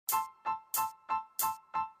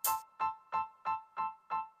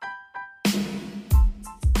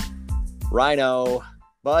Rhino,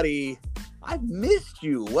 buddy, I've missed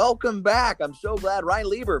you. Welcome back. I'm so glad Ryan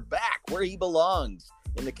Lieber back where he belongs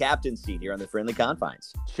in the captain's seat here on the Friendly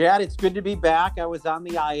Confines. Chad, it's good to be back. I was on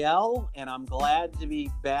the IL, and I'm glad to be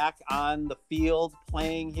back on the field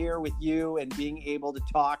playing here with you and being able to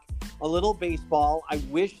talk a little baseball. I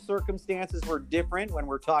wish circumstances were different when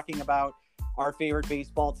we're talking about our favorite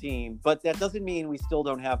baseball team, but that doesn't mean we still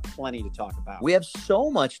don't have plenty to talk about. We have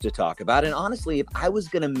so much to talk about, and honestly, if I was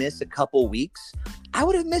going to miss a couple weeks, I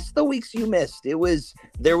would have missed the weeks you missed.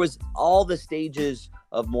 There was all the stages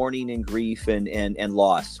of mourning and grief and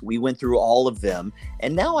loss. We went through all of them,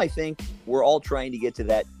 and now I think we're all trying to get to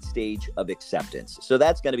that stage of acceptance. So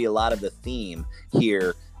that's going to be a lot of the theme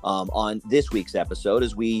here on this week's episode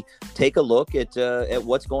as we take a look at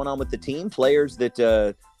what's going on with the team, players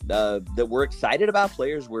that we're excited about,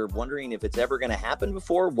 players we're wondering if it's ever going to happen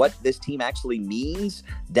before, what this team actually means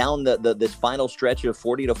down this final stretch of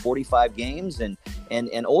 40 to 45 games, and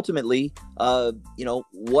ultimately,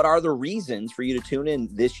 what are the reasons for you to tune in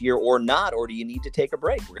this year or not, or do you need to take a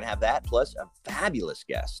break? We're going to have that plus a fabulous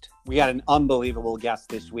guest. We got an unbelievable guest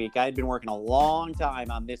this week. I had been working a long time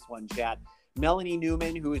on this one, Chad. Melanie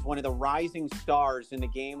Newman, who is one of the rising stars in the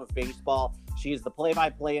game of baseball. She is the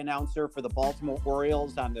play-by-play announcer for the Baltimore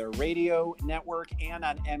Orioles on their radio network and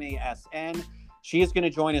on MASN. She is going to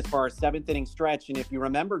join us for our seventh inning stretch. And if you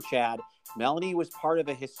remember, Chad, Melanie was part of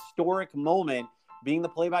a historic moment being the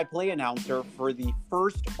play-by-play announcer for the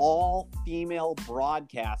first all-female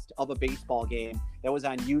broadcast of a baseball game that was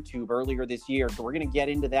on YouTube earlier this year. So we're going to get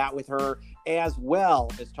into that with her, as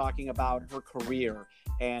well as talking about her career.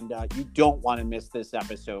 And you don't want to miss this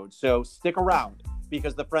episode. So stick around,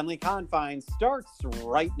 because the Friendly Confines starts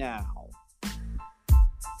right now.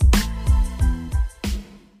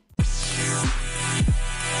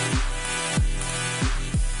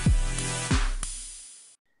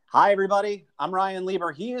 Hi, everybody. I'm Ryan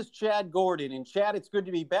Lieber. He is Chad Gordon. And Chad, it's good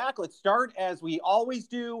to be back. Let's start as we always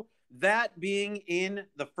do, that being in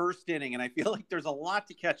the first inning. And I feel like there's a lot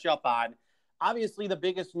to catch up on. Obviously, the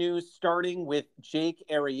biggest news starting with Jake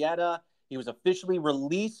Arrieta. He was officially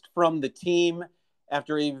released from the team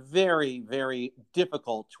after a very, very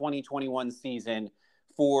difficult 2021 season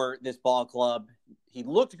for this ball club. He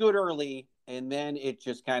looked good early, and then it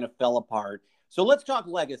just kind of fell apart. So let's talk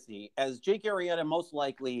legacy, as Jake Arrieta most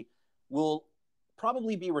likely will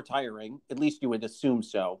probably be retiring. At least you would assume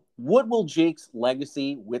so. What will Jake's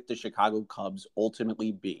legacy with the Chicago Cubs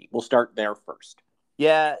ultimately be? We'll start there first.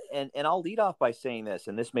 Yeah, and I'll lead off by saying this,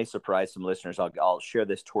 and this may surprise some listeners. I'll share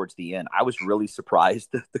this towards the end. I was really surprised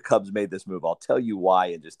that the Cubs made this move. I'll tell you why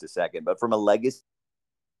in just a second. But from a legacy,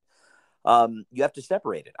 you have to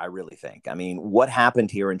separate it, I really think. I mean, what happened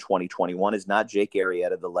here in 2021 is not Jake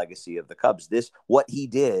Arrieta, the legacy of the Cubs. What he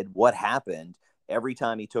did, what happened every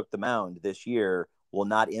time he took the mound this year will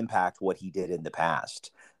not impact what he did in the past.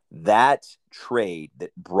 That trade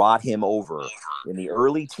that brought him over in the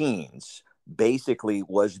early teens basically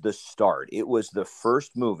was the start. It was the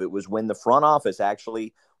first move. It was when the front office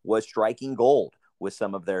actually was striking gold with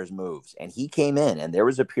some of their moves. And he came in, and there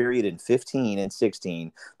was a period in 15 and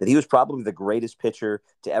 16 that he was probably the greatest pitcher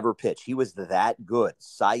to ever pitch. He was that good.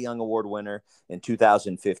 Cy Young Award winner in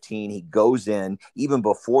 2015. He goes in even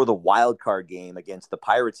before the wild card game against the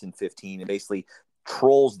Pirates in 15 and basically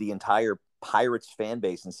trolls the entire Pirates fan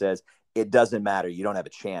base and says, it doesn't matter. You don't have a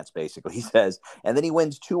chance, basically, he says. And then he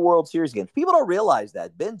wins 2 World Series games. People don't realize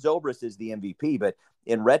that. Ben Zobrist is the MVP, but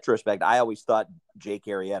in retrospect, I always thought Jake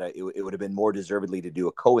Arrieta, it would have been more deservedly to do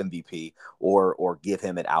a co-MVP or give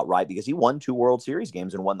him it outright, because he won 2 World Series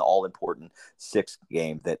games and won the all-important 6th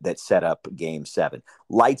game that set up Game 7.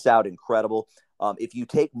 Lights out, incredible. If you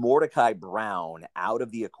take Mordecai Brown out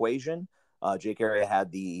of the equation, Jake Arrieta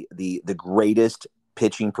had the greatest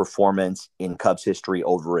pitching performance in Cubs history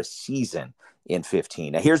over a season in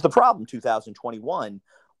 15. Now, here's the problem. 2021,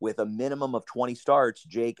 with a minimum of 20 starts,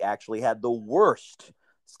 Jake actually had the worst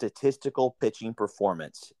statistical pitching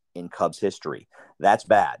performance in Cubs history. That's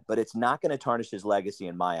bad, but it's not going to tarnish his legacy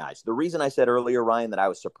in my eyes. The reason I said earlier, Ryan, that I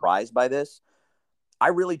was surprised by this, I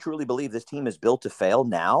really truly believe this team is built to fail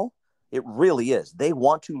now. It really is. They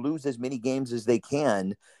want to lose as many games as they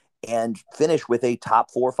can and finish with a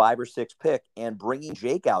top 4, 5, or 6 pick. And bringing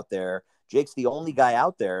Jake out there, Jake's the only guy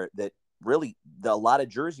out there that really, a lot of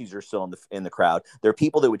jerseys are still in the crowd. There are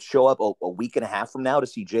people that would show up a week and a half from now to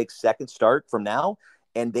see Jake's second start from now,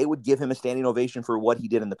 and they would give him a standing ovation for what he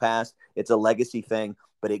did in the past. It's a legacy thing,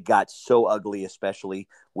 but it got so ugly, especially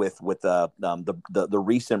with the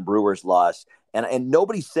recent Brewers loss. And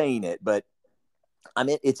nobody's saying it, but I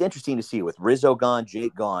mean, it's interesting to see with Rizzo gone,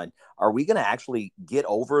 Jake gone. Are we going to actually get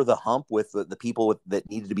over the hump with the people that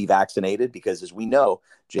needed to be vaccinated? Because as we know,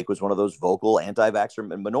 Jake was one of those vocal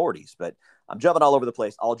anti-vaxxer minorities. But I'm jumping all over the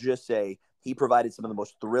place. I'll just say he provided some of the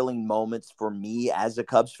most thrilling moments for me as a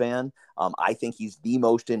Cubs fan. I think he's the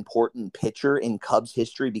most important pitcher in Cubs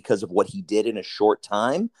history because of what he did in a short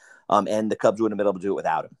time. And the Cubs wouldn't have been able to do it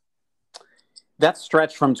without him. That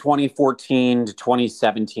stretch from 2014 to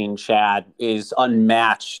 2017, Chad, is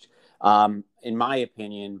unmatched, in my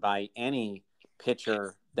opinion, by any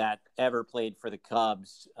pitcher that ever played for the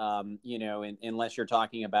Cubs, unless you're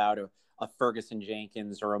talking about a Ferguson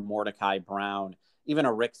Jenkins or a Mordecai Brown, even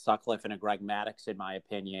a Rick Sutcliffe and a Greg Maddux, in my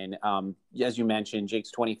opinion. As you mentioned, Jake's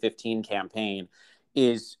 2015 campaign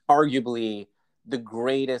is arguably the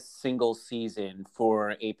greatest single season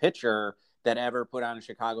for a pitcher that ever put on a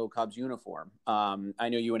Chicago Cubs uniform. I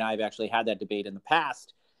know you and I have actually had that debate in the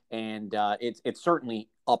past, and it's certainly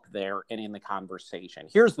up there and in the conversation.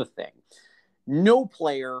 Here's the thing. No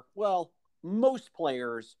player, well, most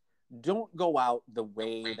players don't go out the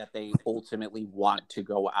way that they ultimately want to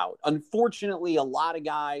go out. Unfortunately, a lot of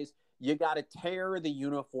guys, you got to tear the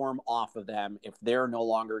uniform off of them if they're no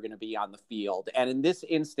longer going to be on the field. And in this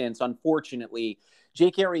instance, unfortunately,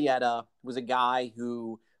 Jake Arrieta was a guy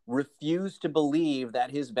who refused to believe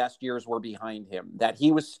that his best years were behind him, that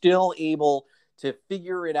he was still able to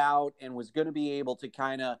figure it out and was going to be able to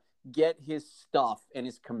kind of get his stuff and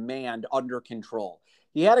his command under control.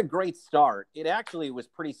 He had a great start. It actually was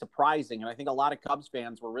pretty surprising. And I think a lot of Cubs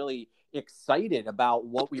fans were really excited about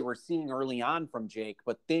what we were seeing early on from Jake.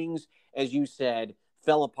 But things, as you said,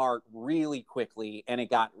 fell apart really quickly and it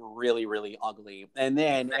got really, really ugly. And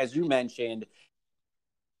then, as you mentioned,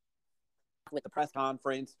 with the press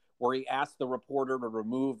conference where he asked the reporter to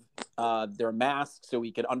remove their mask so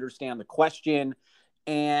he could understand the question.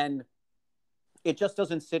 And it just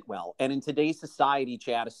doesn't sit well. And in today's society,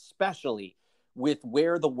 Chad, especially with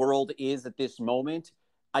where the world is at this moment,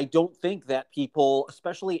 I don't think that people,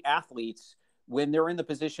 especially athletes, when they're in the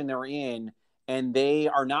position they're in and they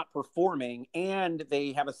are not performing and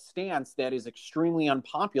they have a stance that is extremely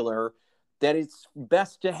unpopular, that it's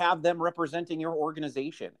best to have them representing your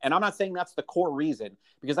organization. And I'm not saying that's the core reason,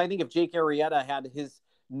 because I think if Jake Arrieta had his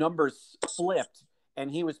numbers flipped and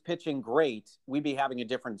he was pitching great, we'd be having a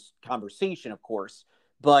different conversation, of course.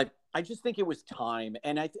 But I just think it was time.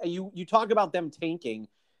 And you talk about them tanking.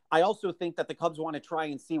 I also think that the Cubs want to try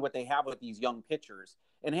and see what they have with these young pitchers.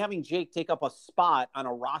 And having Jake take up a spot on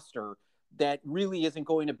a roster that really isn't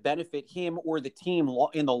going to benefit him or the team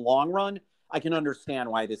in the long run, I can understand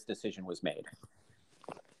why this decision was made.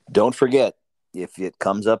 Don't forget, if it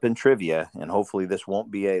comes up in trivia, and hopefully this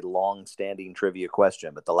won't be a long-standing trivia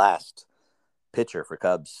question, but the last pitcher for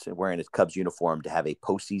Cubs wearing his Cubs uniform to have a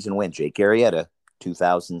postseason win, Jake Arrieta,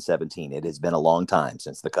 2017. It has been a long time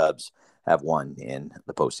since the Cubs have won in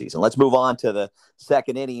the postseason. Let's move on to the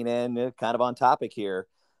second inning and kind of on topic here.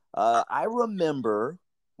 I remember,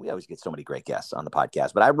 we always get so many great guests on the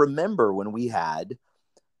podcast, but I remember when we had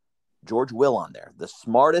George Will on there, the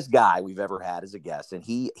smartest guy we've ever had as a guest. And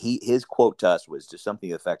his quote to us was just something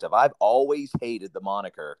to the effect of, I've always hated the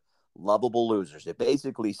moniker lovable losers. It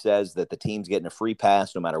basically says that the team's getting a free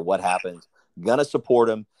pass no matter what happens. Gonna support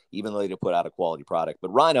them, even though they put out a quality product. But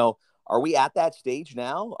Rhino, are we at that stage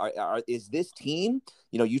now? Is this team,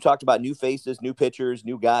 you talked about new faces, new pitchers,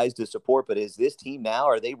 new guys to support, but is this team now,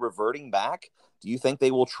 are they reverting back? Do you think they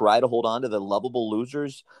will try to hold on to the lovable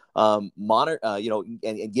losers and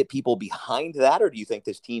get people behind that? Or do you think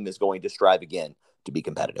this team is going to strive again to be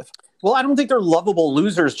competitive? Well, I don't think they're lovable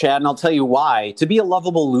losers, Chad, and I'll tell you why. To be a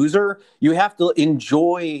lovable loser, you have to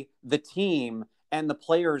enjoy the team and the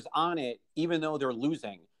players on it, even though they're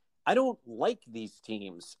losing. I don't like these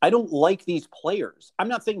teams. I don't like these players. I'm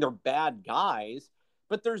not saying they're bad guys,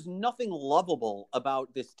 but there's nothing lovable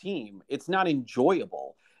about this team. It's not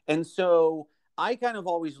enjoyable. And so I kind of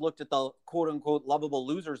always looked at the quote unquote lovable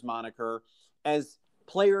losers moniker as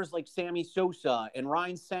players like Sammy Sosa and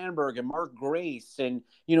Ryan Sandberg and Mark Grace and,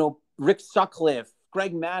 Rick Sutcliffe,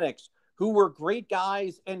 Greg Maddux, who were great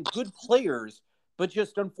guys and good players, but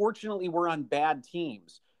just unfortunately were on bad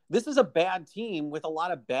teams. This is a bad team with a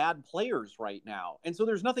lot of bad players right now. And so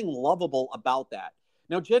there's nothing lovable about that.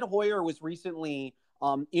 Now, Jed Hoyer was recently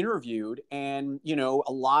interviewed, and,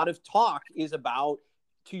 a lot of talk is about,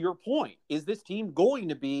 to your point, is this team going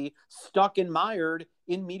to be stuck and mired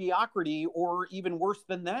in mediocrity or even worse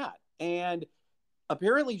than that? And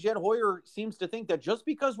apparently Jed Hoyer seems to think that just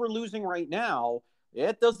because we're losing right now,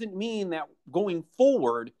 it doesn't mean that going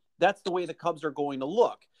forward, that's the way the Cubs are going to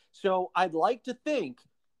look. So I'd like to think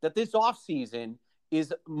that this offseason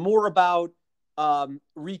is more about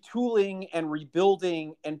retooling and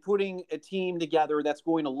rebuilding and putting a team together that's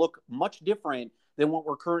going to look much different than what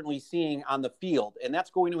we're currently seeing on the field. And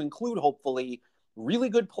that's going to include, hopefully, really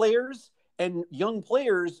good players and young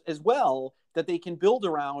players as well that they can build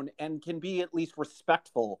around and can be at least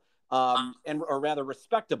respectful or rather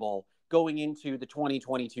respectable going into the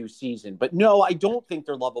 2022 season. But no, I don't think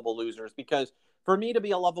they're lovable losers, because for me to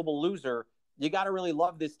be a lovable loser, you got to really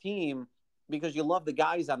love this team because you love the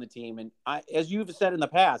guys on the team. And as you've said in the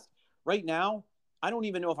past, right now, I don't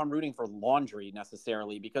even know if I'm rooting for laundry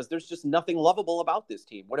necessarily, because there's just nothing lovable about this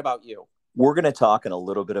team. What about you? We're going to talk in a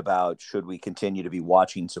little bit about should we continue to be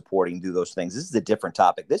watching, supporting, do those things. This is a different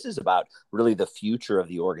topic. This is about really the future of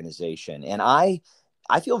the organization. And I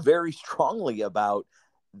feel very strongly about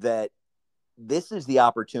that. This is the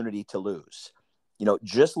opportunity to lose.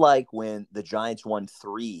 Just like when the Giants won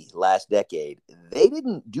 3 last decade, they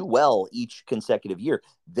didn't do well each consecutive year.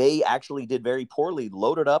 They actually did very poorly,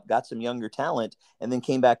 loaded up, got some younger talent, and then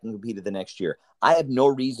came back and competed the next year. I have no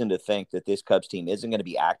reason to think that this Cubs team isn't going to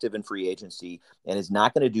be active in free agency and is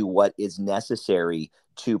not going to do what is necessary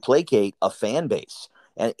to placate a fan base.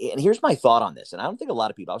 And here's my thought on this. And I don't think a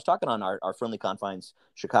lot of people, I was talking on our Friendly Confines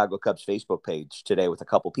Chicago Cubs Facebook page today with a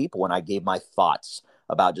couple people, and I gave my thoughts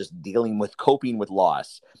about just coping with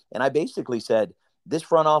loss. And I basically said, this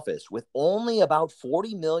front office, with only about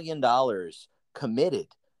 $40 million committed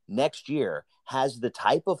next year, has the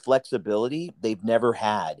type of flexibility they've never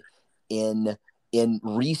had in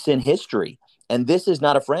recent history. And this is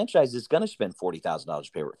not a franchise that's going to spend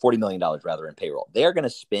 $40 million rather in payroll. They're going to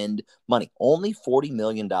spend money. Only $40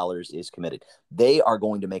 million is committed. They are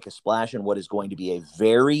going to make a splash in what is going to be a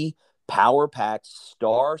very power-packed,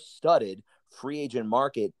 star-studded free agent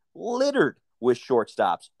market littered with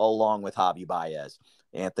shortstops, along with Javi Baez,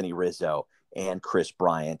 Anthony Rizzo, and Chris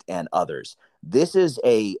Bryant, and others. This is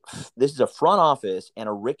a front office and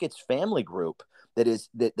a Ricketts family group that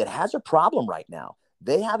has a problem right now.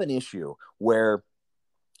 They have an issue where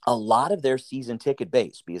a lot of their season ticket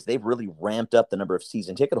base, because they've really ramped up the number of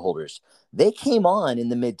season ticket holders, they came on in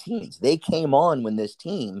the mid-teens. They came on when this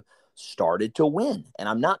team started to win. And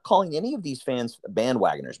I'm not calling any of these fans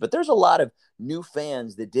bandwagoners, but there's a lot of new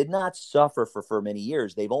fans that did not suffer for many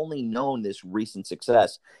years. They've only known this recent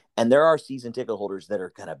success. And there are season ticket holders that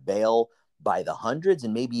are going to bail by the hundreds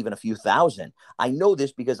and maybe even a few thousand. I know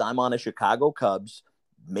this because I'm on a Chicago Cubs,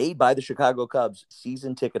 made by the Chicago Cubs,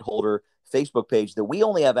 season ticket holder Facebook page that we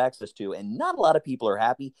only have access to, and not a lot of people are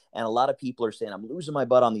happy, and a lot of people are saying, I'm losing my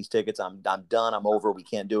butt on these tickets, I'm done, I'm over, we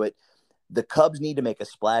can't do it. The Cubs need to make a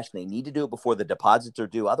splash, and they need to do it before the deposits are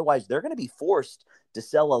due. Otherwise, they're going to be forced to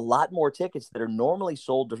sell a lot more tickets that are normally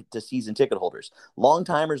sold to season ticket holders.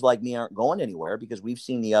 Long-timers like me aren't going anywhere because we've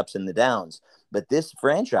seen the ups and the downs. But this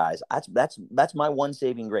franchise, that's my one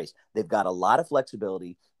saving grace. They've got a lot of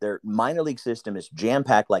flexibility. Their minor league system is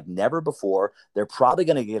jam-packed like never before. They're probably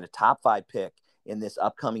going to get a top 5 pick in this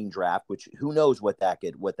upcoming draft, which who knows what that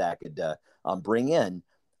could bring in.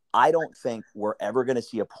 I don't think we're ever going to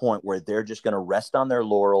see a point where they're just going to rest on their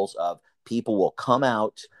laurels of people will come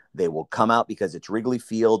out. They will come out because it's Wrigley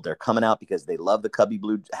Field. They're coming out because they love the Cubby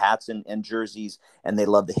Blue hats and jerseys, and they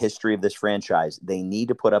love the history of this franchise. They need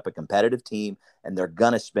to put up a competitive team, and they're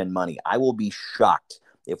going to spend money. I will be shocked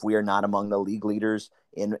if we are not among the league leaders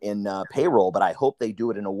in payroll, but I hope they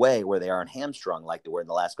do it in a way where they aren't hamstrung like they were in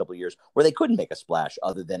the last couple of years, where they couldn't make a splash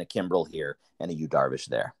other than a Kimbrel here and a Yu Darvish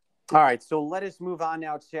there. All right, so let us move on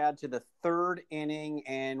now, Chad, to the third inning,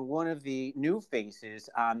 and one of the new faces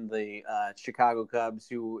on the Chicago Cubs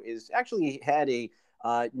who is actually had a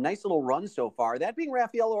nice little run so far, that being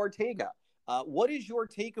Rafael Ortega. What is your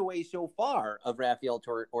takeaway so far of Rafael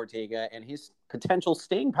Ortega and his potential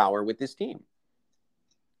staying power with this team?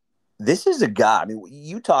 This is a guy, I mean,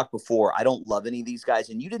 you talked before, I don't love any of these guys,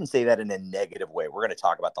 and you didn't say that in a negative way. We're going to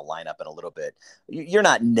talk about the lineup in a little bit. You're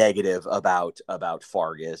not negative about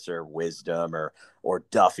Fargas or Wisdom or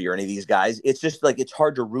Duffy or any of these guys. It's just like it's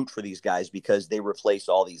hard to root for these guys because they replace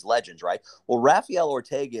all these legends, right? Well, Rafael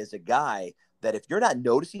Ortega is a guy that if you're not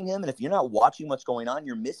noticing him and if you're not watching what's going on,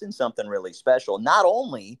 you're missing something really special. Not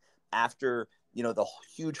only after, the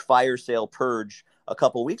huge fire sale purge a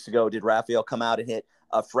couple of weeks ago did Rafael come out and hit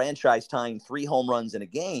a franchise-tying 3 home runs in a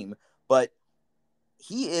game, but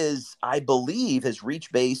he is, I believe, has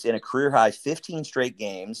reached base in a career-high 15 straight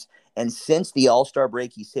games, and since the All-Star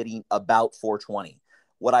break, he's hitting about 420.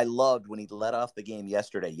 What I loved when he led off the game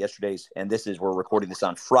yesterday's, and we're recording this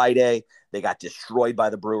on Friday, they got destroyed by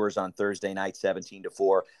the Brewers on Thursday night,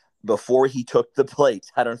 17-4. before he took the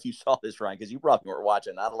plate, I don't know if you saw this, Ryan, because you probably weren't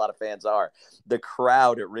watching. Not a lot of fans are. The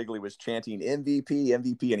crowd at Wrigley was chanting MVP,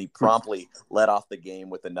 MVP, and he promptly led off the game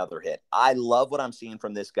with another hit. I love what I'm seeing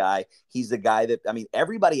from this guy. He's the guy that, I mean,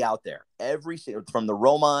 everybody out there, from the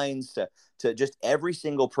Romines to just every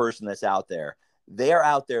single person that's out there, they're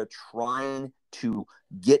out there trying to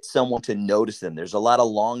get someone to notice them. There's a lot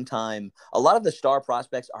of the star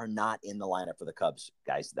prospects are not in the lineup for the Cubs,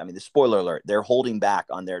 guys. I mean, the spoiler alert, they're holding back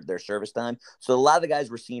on their service time. So a lot of the guys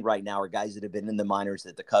we're seeing right now are guys that have been in the minors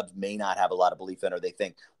that the Cubs may not have a lot of belief in, or they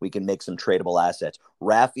think we can make some tradable assets.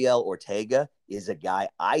 Rafael Ortega is a guy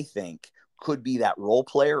I think could be that role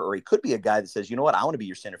player, or he could be a guy that says, you know what, I want to be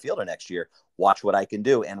your center fielder next year. Watch what I can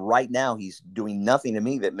do. And right now he's doing nothing to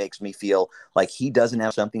me that makes me feel like he doesn't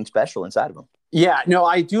have something special inside of him. Yeah, no,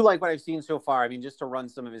 I do like what I've seen so far. I mean, just to run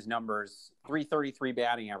some of his numbers, 333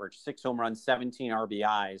 batting average, 6 home runs, 17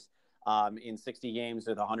 RBIs in 60 games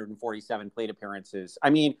with 147 plate appearances. I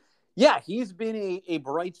mean, yeah, he's been a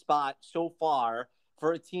bright spot so far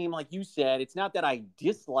for a team, like you said. It's not that I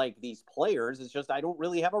dislike these players. It's just I don't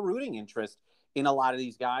really have a rooting interest in a lot of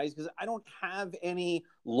these guys because I don't have any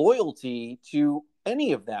loyalty to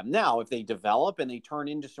any of them. Now, if they develop and they turn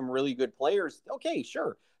into some really good players, okay,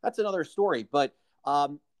 sure. That's another story. But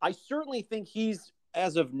I certainly think he's,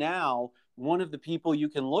 as of now, one of the people you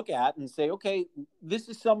can look at and say, okay, this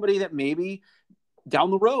is somebody that maybe down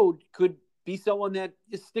the road could be someone that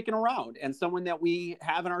is sticking around and someone that we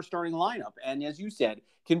have in our starting lineup. And as you said,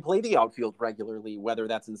 can play the outfield regularly, whether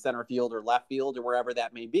that's in center field or left field or wherever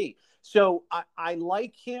that may be. So I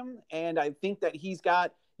like him, and I think that he's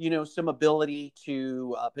got, some ability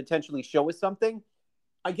to potentially show us something.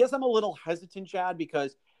 I guess I'm a little hesitant, Chad,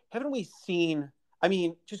 because haven't we seen, I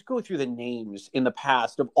mean, just go through the names in the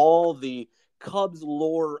past of all the Cubs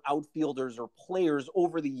lore outfielders or players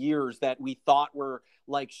over the years that we thought were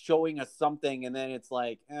like showing us something, and then it's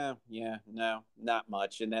like, yeah, no, not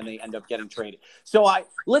much, and then they end up getting traded. So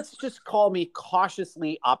let's just call me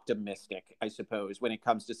cautiously optimistic, I suppose, when it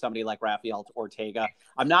comes to somebody like Rafael Ortega.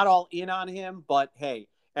 I'm not all in on him, but hey,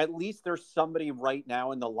 at least there's somebody right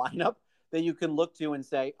now in the lineup that you can look to and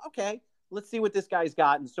say, okay, let's see what this guy's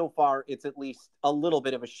got. And so far, it's at least a little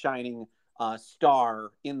bit of a shining star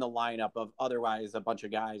in the lineup of otherwise a bunch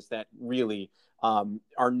of guys that really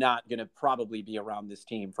are not going to probably be around this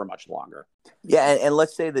team for much longer. Yeah, and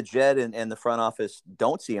let's say the Jed and the front office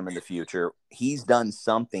don't see him in the future. He's done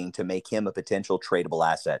something to make him a potential tradable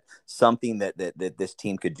asset, something that this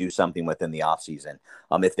team could do something with in the offseason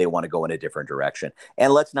if they want to go in a different direction.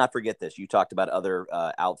 And let's not forget this. You talked about other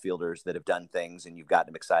outfielders that have done things, and you've gotten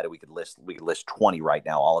them excited. We could list 20 right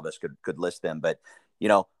now. All of us could list them. But,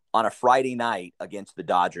 on a Friday night against the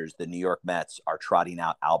Dodgers, the New York Mets are trotting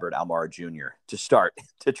out Albert Almora Jr. to start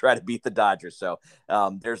to try to beat the Dodgers. So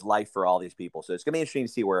there's life for all these people. So it's going to be interesting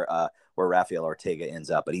to see where Rafael Ortega ends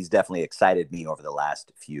up. But he's definitely excited me over the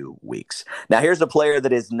last few weeks. Now, here's a player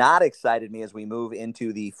that has not excited me as we move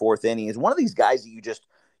into the fourth inning. Is one of these guys that you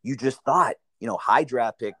just thought, high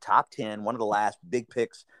draft pick, top 10, one of the last big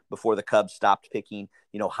picks before the Cubs stopped picking,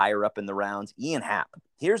 higher up in the rounds. Ian Happ.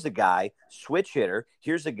 Here's a guy, switch hitter.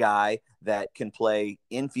 Here's a guy that can play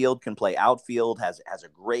infield, can play outfield, has a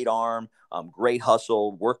great arm, great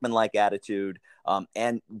hustle, workmanlike attitude,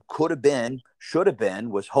 and should have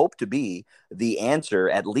been, was hoped to be the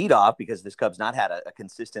answer at leadoff, because this Cubs not had a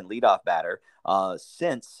consistent leadoff batter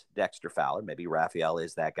since Dexter Fowler. Maybe Rafael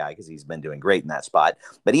is that guy because he's been doing great in that spot.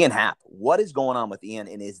 But Ian Happ, what is going on with Ian?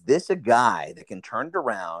 And is this a guy that can turn it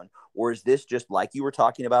around, or is this just like you were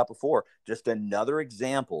talking about before, just another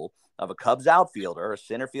example of a Cubs outfielder, a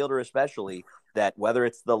center fielder especially, that whether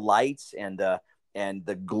it's the lights and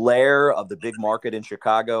the glare of the big market in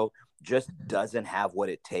Chicago just doesn't have what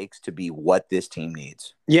it takes to be what this team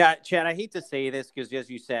needs? Yeah, Chad, I hate to say this because, as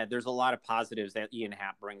you said, there's a lot of positives that Ian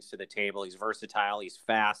Happ brings to the table. He's versatile. He's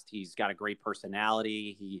fast. He's got a great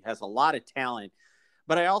personality. He has a lot of talent.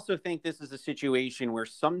 But I also think this is a situation where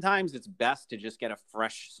sometimes it's best to just get a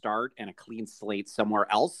fresh start and a clean slate somewhere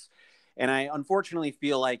else. And I unfortunately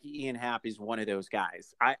feel like Ian Happ is one of those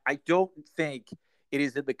guys. I don't think it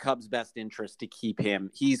is in the Cubs' best interest to keep him.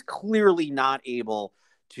 He's clearly not able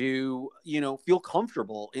to, feel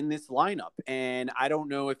comfortable in this lineup. And I don't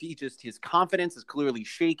know if his confidence is clearly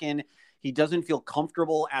shaken. He doesn't feel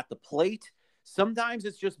comfortable at the plate. Sometimes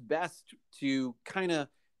it's just best to kind of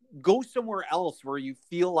go somewhere else where you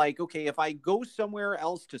feel like, okay, if I go somewhere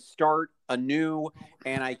else to start anew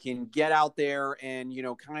and I can get out there and,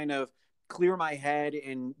 kind of clear my head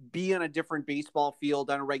and be on a different baseball field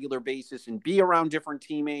on a regular basis and be around different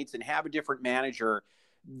teammates and have a different manager,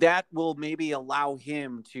 that will maybe allow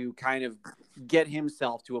him to kind of get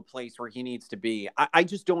himself to a place where he needs to be. I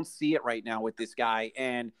just don't see it right now with this guy.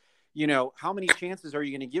 And, how many chances are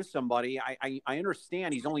you going to give somebody? I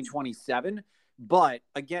understand he's only 27, but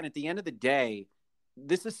again, at the end of the day,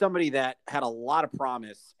 this is somebody that had a lot of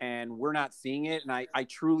promise and we're not seeing it. And I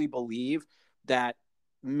truly believe that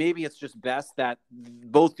maybe it's just best that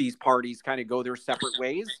both these parties kind of go their separate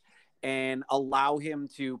ways and allow him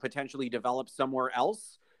to potentially develop somewhere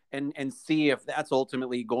else and see if that's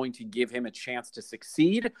ultimately going to give him a chance to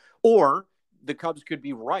succeed, or the Cubs could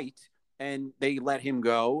be right and they let him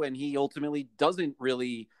go and he ultimately doesn't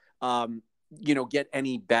really, get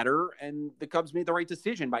any better. And the Cubs made the right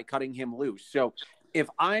decision by cutting him loose. So if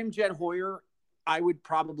I'm Jed Hoyer, I would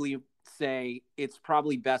probably say it's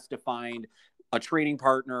probably best to find a trading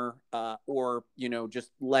partner, or,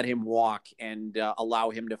 just let him walk and allow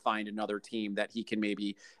him to find another team that he can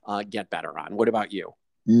maybe get better on. What about you?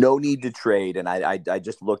 No need to trade. And I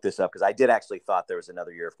just looked this up because I did actually thought there was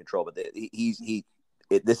another year of control, but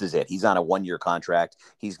this is it. He's on a 1-year contract.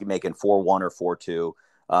 He's making 4-1 or 4-2.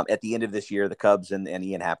 At the end of this year, the Cubs and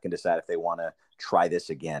Ian Happ can decide if they want to try this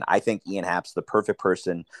again. I think Ian Happ's the perfect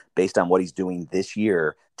person based on what he's doing this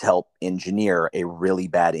year to help engineer a really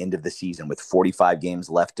bad end of the season with 45 games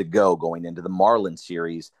left to go going into the Marlins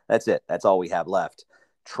series. That's it. That's all we have left.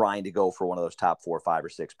 Trying to go for one of those top 4, 5, or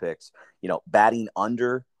 6 picks, batting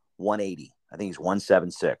under 180. I think he's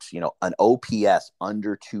 176, an OPS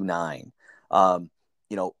under 29.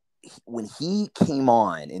 When he came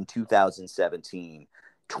on in 2017,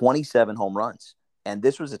 27 home runs. And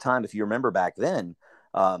this was a time, if you remember back then,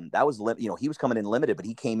 that was, he was coming in limited, but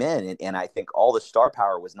he came in and I think all the star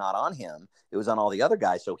power was not on him. It was on all the other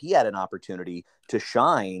guys. So he had an opportunity to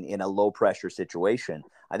shine in a low pressure situation.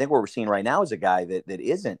 I think what we're seeing right now is a guy that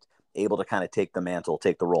isn't able to kind of take the mantle,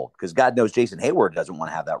 take the role, because God knows Jason Hayward doesn't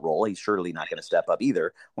want to have that role. He's surely not going to step up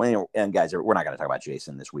either. And guys, we're not going to talk about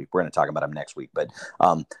Jason this week. We're going to talk about him next week. But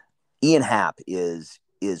Ian Happ is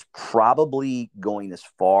probably going as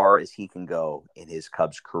far as he can go in his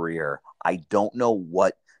Cubs career. I don't know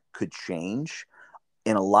what could change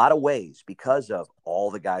in a lot of ways because of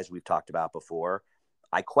all the guys we've talked about before.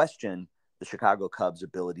 I question the Chicago Cubs'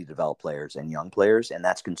 ability to develop players and young players, and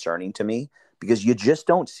that's concerning to me because you just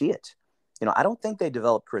don't see it. I don't think they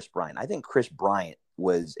developed Chris Bryant. I think Chris Bryant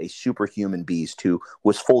was a superhuman beast who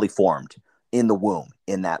was fully formed in the womb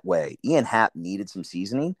in that way. Ian Happ needed some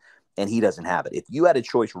seasoning, and he doesn't have it. If you had a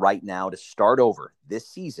choice right now to start over this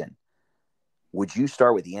season, would you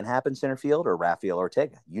start with Ian Happ in center field or Rafael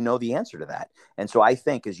Ortega? You know the answer to that. And so I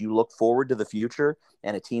think as you look forward to the future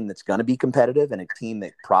and a team that's going to be competitive and a team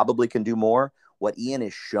that probably can do more, what Ian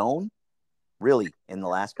has shown really in the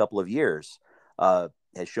last couple of years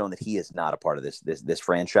has shown that he is not a part of this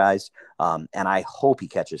franchise. And I hope he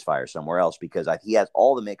catches fire somewhere else because he has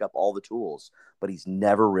all the makeup, all the tools, but he's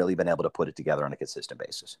never really been able to put it together on a consistent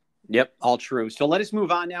basis. Yep, all true. So let us move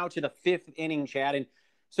on now to the 5th inning, Chad. And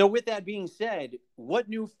so with that being said, what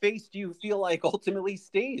new face do you feel like ultimately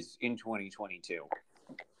stays in 2022?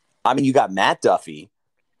 I mean, you got Matt Duffy,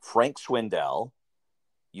 Frank Swindell,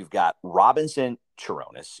 you've got Robinson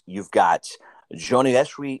Chironis, you've got Johnny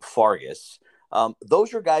Fargas.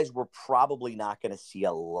 Those are guys we're probably not going to see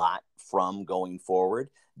a lot from going forward.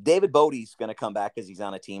 David Bodie's going to come back because he's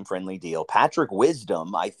on a team-friendly deal. Patrick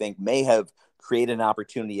Wisdom, I think, may have created an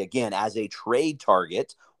opportunity, again, as a trade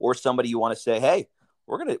target or somebody you want to say, hey,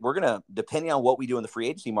 we're gonna depending on what we do in the free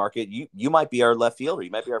agency market, you might be our left fielder,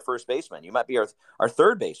 you might be our first baseman, you might be our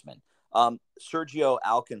third baseman. Sergio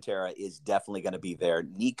Alcantara is definitely going to be there.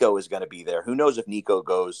 Nico is going to be there. Who knows if Nico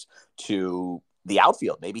goes to the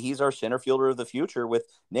outfield? Maybe he's our center fielder of the future with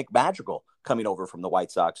Nick Madrigal coming over from the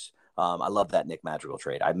White Sox. I love that Nick Madrigal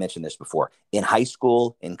trade. I've mentioned this before. In high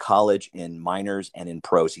school, in college, in minors, and in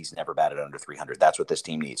pros, he's never batted under 300. That's what this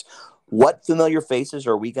team needs. What familiar faces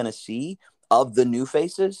are we going to see? Of the new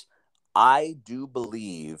faces, I do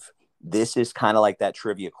believe this is kind of like that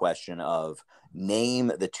trivia question of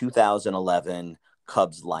name the 2011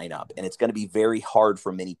 Cubs lineup. And it's going to be very hard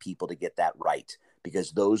for many people to get that right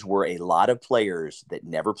because those were a lot of players that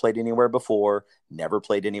never played anywhere before, never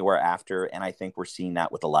played anywhere after. And I think we're seeing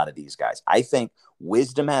that with a lot of these guys. I think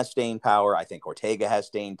Wisdom has staying power. I think Ortega has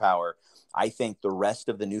staying power. I think the rest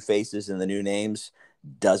of the new faces and the new names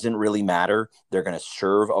doesn't really matter. They're going to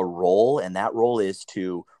serve a role, and that role is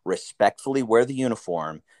to respectfully wear the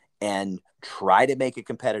uniform and try to make it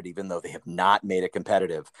competitive, even though they have not made it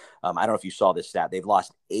competitive. I don't know if you saw this stat. They've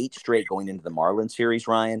lost 8 straight going into the Marlins series,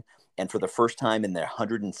 Ryan. And for the first time in their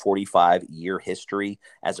 145-year history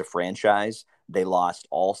as a franchise, they lost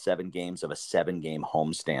all 7 games of a 7-game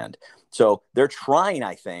homestand. So they're trying,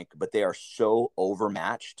 I think, but they are so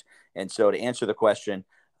overmatched. And so to answer the question,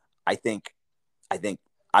 I think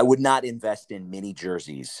I would not invest in mini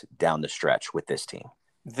jerseys down the stretch with this team.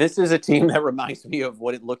 This is a team that reminds me of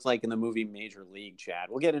what it looked like in the movie Major League, Chad.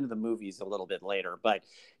 We'll get into the movies a little bit later. But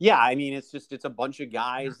yeah, I mean, it's a bunch of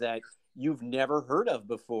guys that you've never heard of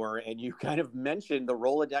before. And you kind of mentioned the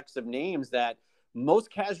Rolodex of names that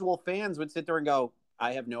most casual fans would sit there and go,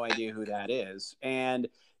 I have no idea who that is. And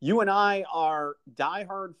you and I are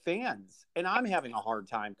diehard fans, and I'm having a hard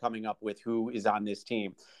time coming up with who is on this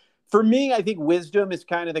team. For me, I think Wisdom is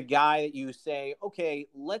kind of the guy that you say, okay,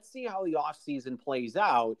 let's see how the offseason plays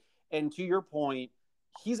out. And to your point,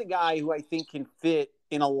 he's a guy who I think can fit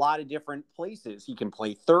in a lot of different places. He can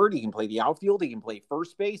play third, he can play the outfield, he can play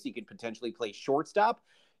first base, he could potentially play shortstop.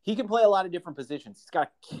 He can play a lot of different positions. He's got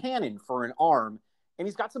a cannon for an arm, and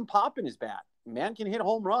he's got some pop in his bat. Man can hit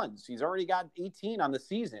home runs. He's already got 18 on the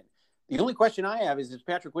season. The only question I have is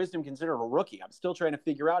Patrick Wisdom considered a rookie? I'm still trying to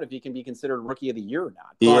figure out if he can be considered Rookie of the Year or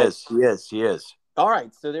not. He is. All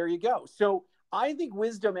right, so there you go. So I think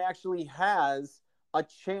Wisdom actually has a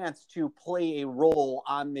chance to play a role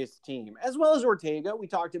on this team, as well as Ortega. We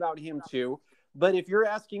talked about him too. But if you're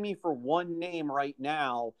asking me for one name right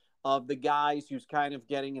now of the guys who's kind of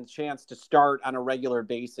getting a chance to start on a regular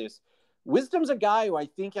basis, Wisdom's a guy who I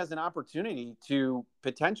think has an opportunity to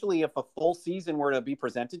potentially, if a full season were to be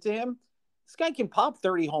presented to him, this guy can pop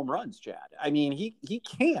 30 home runs, Chad. I mean, he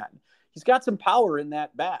can. He's got some power in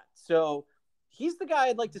that bat. So he's the guy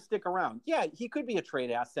I'd like to stick around. Yeah, he could be a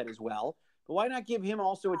trade asset as well, but why not give him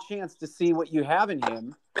also a chance to see what you have in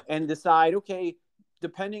him and decide, okay,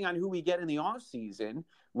 depending on who we get in the offseason,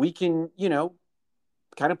 we can,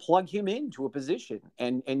 kind of plug him into a position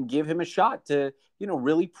and give him a shot to,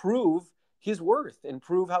 really prove his worth and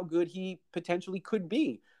prove how good he potentially could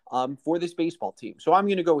be for this baseball team. So I'm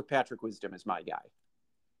going to go with Patrick Wisdom as my guy.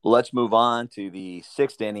 Let's move on to the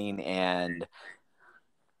 6th inning, and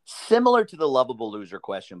similar to the lovable loser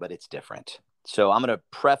question, but it's different. So I'm going to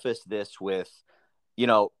preface this with,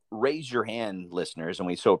 raise your hand, listeners, and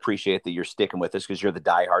we so appreciate that you're sticking with us because you're the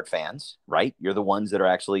diehard fans, right? You're the ones that are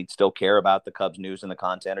actually still care about the Cubs news and the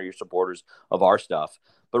content, or you're supporters of our stuff.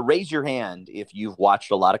 But raise your hand if you've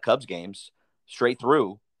watched a lot of Cubs games straight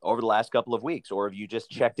through over the last couple of weeks, or if you just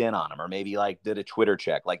checked in on them, or maybe did a Twitter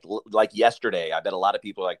check, like yesterday. I bet a lot of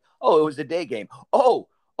people are like, oh, it was a day game. Oh,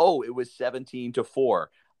 it was 17-4.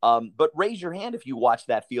 But raise your hand if you watched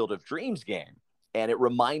that Field of Dreams game and it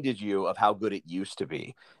reminded you of how good it used to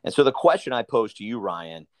be. And so the question I pose to you,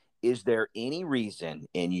 Ryan, is there any reason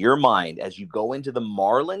in your mind as you go into the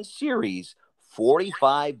Marlins series,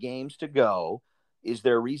 45 games to go, is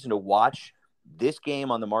there a reason to watch this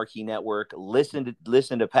game on the Marquee Network, listen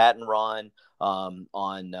to Pat and Ron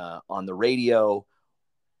on the radio?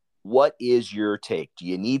 What is your take? Do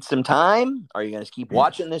you need some time? Are you going to keep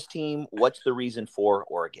watching this team? What's the reason for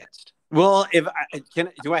or against? Well,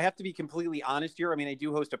 do I have to be completely honest here? I mean, I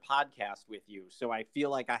do host a podcast with you, so I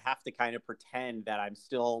feel like I have to kind of pretend that I'm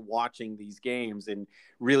still watching these games and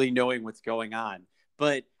really knowing what's going on.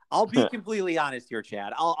 But I'll be completely honest here,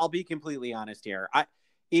 Chad. I'll be completely honest here.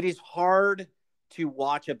 It is hard to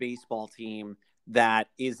watch a baseball team that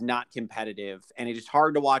is not competitive, and it is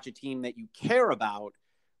hard to watch a team that you care about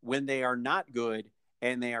when they are not good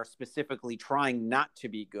and they are specifically trying not to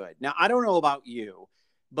be good. Now, I don't know about you,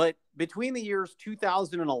 but between the years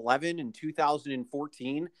 2011 and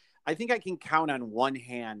 2014, I think I can count on one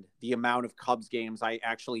hand the amount of Cubs games I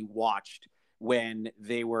actually watched when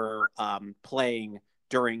they were playing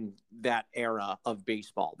during that era of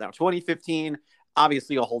baseball. Now, 2015,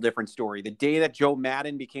 obviously a whole different story. The day that Joe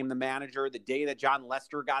Maddon became the manager, the day that John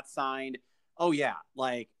Lester got signed, oh yeah,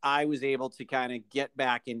 I was able to kind of get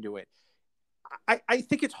back into it. I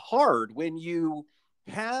think it's hard when you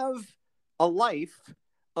have a life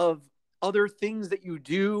of other things that you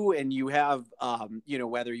do and you have,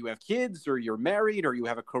 whether you have kids or you're married or you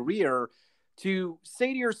have a career, to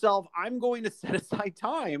say to yourself, I'm going to set aside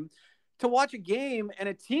time to watch a game and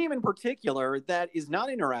a team in particular that is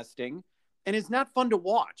not interesting and is not fun to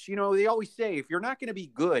watch. They always say, if you're not going to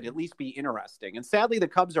be good, at least be interesting. And sadly, the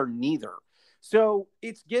Cubs are neither. So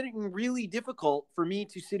it's getting really difficult for me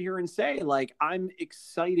to sit here and say, I'm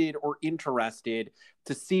excited or interested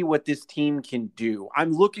to see what this team can do.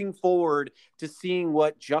 I'm looking forward to seeing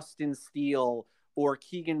what Justin Steele or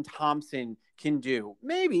Keegan Thompson can do.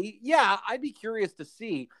 Maybe, yeah, I'd be curious to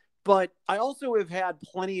see. But I also have had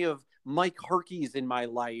plenty of Mike Harkeys in my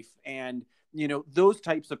life and, those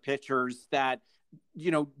types of pitchers that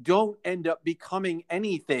don't end up becoming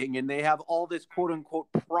anything, and they have all this quote unquote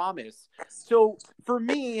promise. So for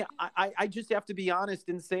me, I just have to be honest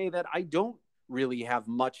and say that I don't really have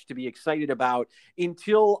much to be excited about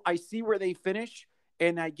until I see where they finish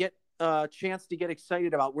and I get a chance to get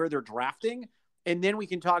excited about where they're drafting. And then we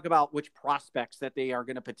can talk about which prospects that they are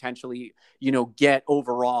going to potentially, get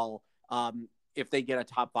overall, if they get a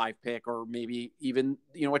top 5 pick or maybe even,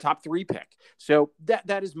 a top 3 pick. So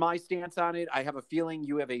that is my stance on it. I have a feeling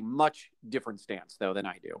you have a much different stance, though, than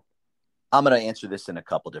I do. I'm going to answer this in a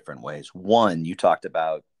couple different ways. One, you talked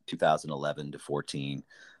about 2011 to 14.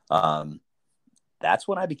 That's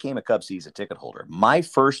when I became a Cubs season ticket holder. My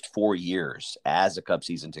first 4 years as a Cubs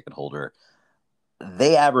season ticket holder,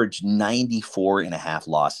 they averaged 94 and a half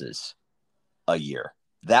losses a year.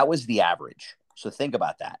 That was the average. So think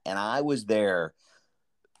about that. And I was there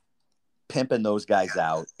pimping those guys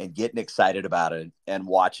out and getting excited about it and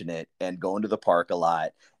watching it and going to the park a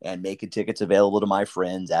lot and making tickets available to my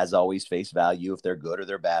friends, as always, face value. If they're good or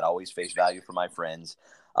they're bad, always face value for my friends.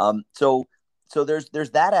 So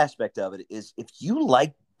there's that aspect of it, is if you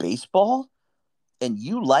like baseball and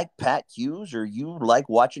you like Pat Hughes or you like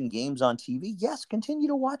watching games on TV, yes, continue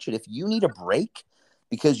to watch it. If you need a break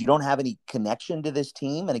because you don't have any connection to this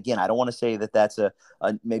team, and again, I don't want to say that that's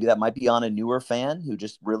maybe that might be on a newer fan who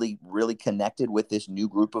just really, really connected with this new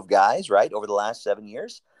group of guys, right, over the last 7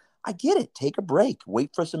 years. I get it. Take a break.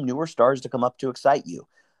 Wait for some newer stars to come up to excite you.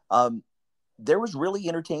 There was really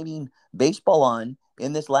entertaining baseball on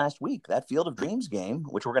in this last week. That Field of Dreams game,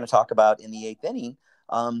 which we're going to talk about in the 8th inning,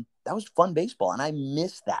 that was fun baseball, and I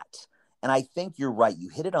miss that. And I think you're right. You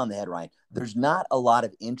hit it on the head, Ryan. There's not a lot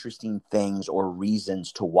of interesting things or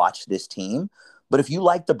reasons to watch this team. But if you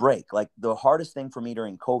like the break, like the hardest thing for me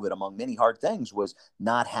during COVID, among many hard things, was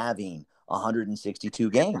not having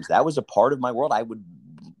 162 games. That was a part of my world. I would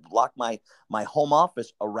block my home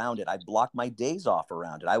office around it. I'd block my days off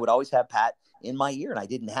around it. I would always have Pat in my ear, and I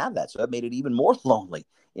didn't have that. So that made it even more lonely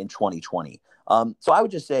in 2020. So I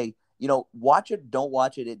would just say, watch it, don't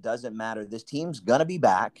watch it. It doesn't matter. This team's going to be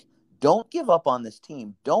back. Don't give up on this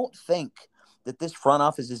team. Don't think that this front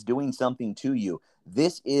office is doing something to you.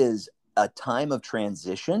 This is a time of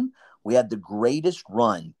transition. We had the greatest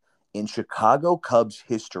run in Chicago Cubs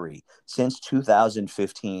history since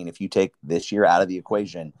 2015, if you take this year out of the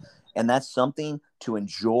equation. And that's something to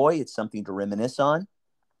enjoy. It's something to reminisce on.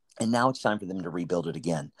 And now it's time for them to rebuild it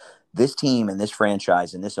again. This team and this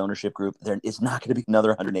franchise and this ownership group, it's not going to be another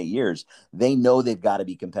 108 years. They know they've got to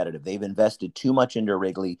be competitive. They've invested too much into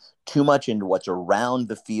Wrigley, too much into what's around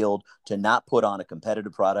the field to not put on a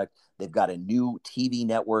competitive product. They've got a new TV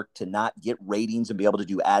network to not get ratings and be able to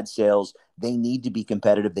do ad sales. They need to be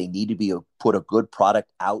competitive. They need to put a good product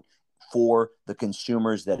out for the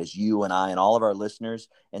consumers, that is you and I and all of our listeners.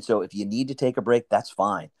 And so if you need to take a break, that's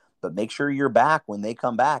fine. But make sure you're back when they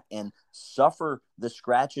come back and suffer the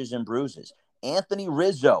scratches and bruises. Anthony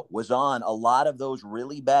Rizzo was on a lot of those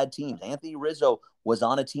really bad teams. Anthony Rizzo was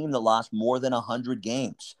on a team that lost more than 100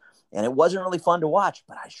 games. And it wasn't really fun to watch,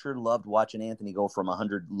 but I sure loved watching Anthony go from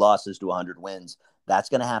 100 losses to 100 wins. That's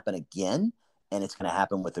going to happen again, and it's going to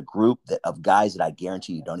happen with a group of guys that I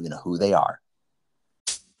guarantee you don't even know who they are.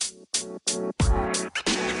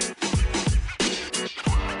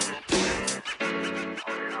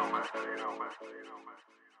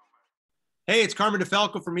 Hey, it's Carmen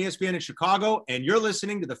DeFalco from ESPN in Chicago, and you're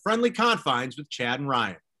listening to The Friendly Confines with Chad and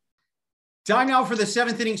Ryan. Time now for the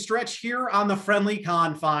 7th inning stretch here on The Friendly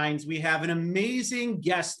Confines. We have an amazing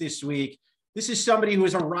guest this week. This is somebody who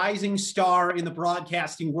is a rising star in the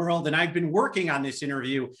broadcasting world, and I've been working on this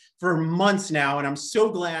interview for months now, and I'm so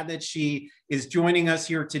glad that she is joining us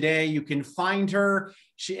here today. You can find her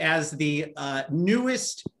as the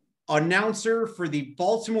newest announcer for the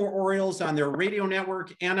Baltimore Orioles on their radio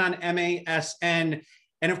network and on MASN.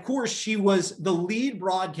 And of course, she was the lead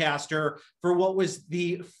broadcaster for what was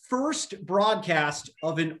the first broadcast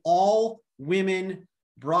of an all-women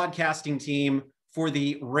broadcasting team for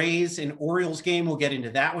the Rays and Orioles game. We'll get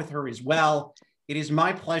into that with her as well. It is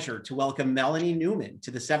my pleasure to welcome Melanie Newman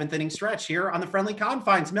to the 7th inning stretch here on The Friendly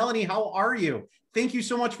Confines. Melanie, how are you? Thank you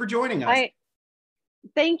so much for joining us.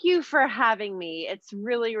 Thank you for having me. It's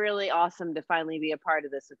really, really awesome to finally be a part of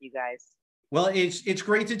this with you guys. Well, it's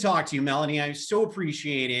great to talk to you, Melanie. I so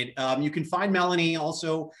appreciate it. You can find Melanie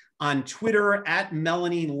also on Twitter at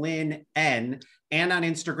Melanie Lynn N, and on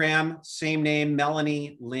Instagram, same name,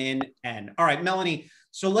 Melanie Lynn N. All right, Melanie,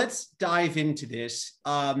 so let's dive into this.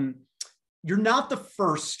 You're not the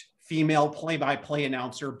first female play-by-play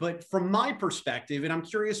announcer, but from my perspective, and I'm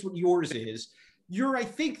curious what yours is, you're, I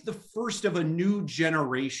think, the first of a new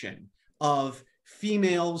generation of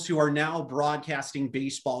females who are now broadcasting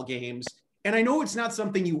baseball games. And I know it's not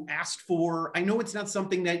something you asked for. I know it's not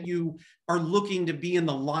something that you are looking to be in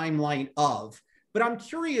the limelight of, but I'm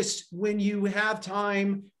curious, when you have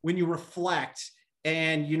time, when you reflect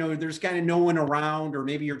and, you know, there's kind of no one around, or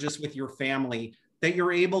maybe you're just with your family, that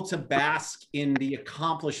you're able to bask in the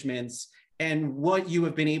accomplishments and what you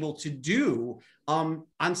have been able to do on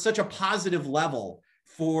such a positive level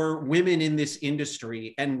for women in this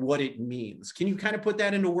industry and what it means. Can you kind of put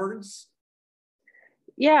that into words?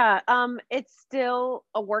 Yeah, it's still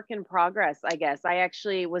a work in progress, I guess. I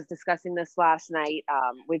actually was discussing this last night.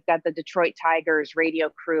 We've got the Detroit Tigers radio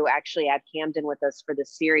crew actually at Camden with us for the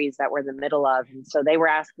series that we're in the middle of, and so they were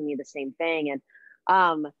asking me the same thing.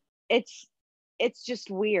 And it's it's just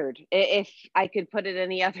weird. If I could put it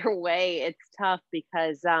any other way, it's tough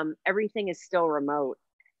because everything is still remote.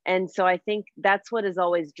 And so I think that's what has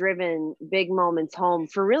always driven big moments home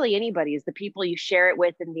for really anybody, is the people you share it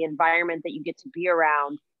with and the environment that you get to be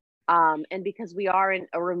around. And because we are in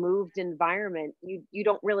a removed environment, you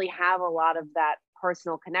don't really have a lot of that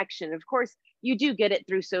personal connection. Of course, you do get it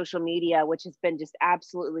through social media, which has been just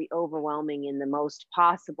absolutely overwhelming in the most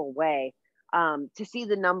possible way. To see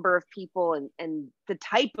the number of people and the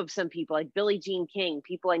type of some people like Billie Jean King,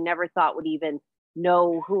 people I never thought would even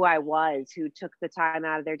know who I was, who took the time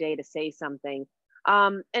out of their day to say something.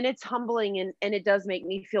 And it's humbling, and it does make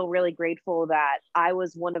me feel really grateful that I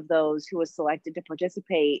was one of those who was selected to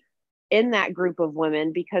participate in that group of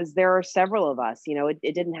women, because there are several of us. You know, it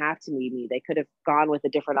didn't have to be me. They could have gone with a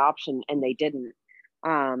different option and they didn't.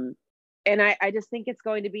 Um, and I just think it's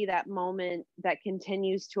going to be that moment that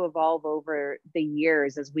continues to evolve over the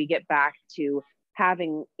years as we get back to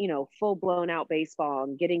having, you know, full blown out baseball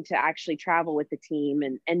and getting to actually travel with the team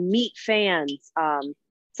and meet fans.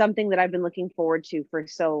 Something that I've been looking forward to for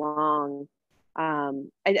so long.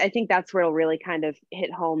 I think that's where it'll really kind of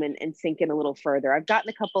hit home and sink in a little further. I've gotten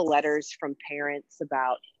a couple letters from parents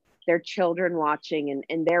about their children watching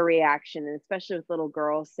and their reaction, and especially with little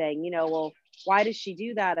girls saying, you know, well, why does she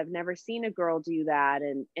do that? I've never seen a girl do that,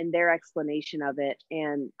 and their explanation of it.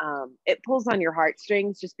 And it pulls on your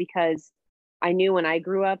heartstrings, just because I knew when I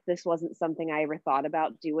grew up, this wasn't something I ever thought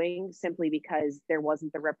about doing, simply because there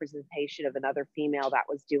wasn't the representation of another female that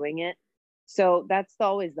was doing it. So that's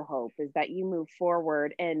always the hope, is that you move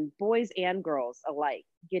forward and boys and girls alike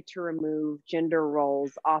get to remove gender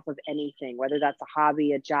roles off of anything, whether that's a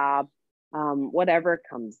hobby, a job, whatever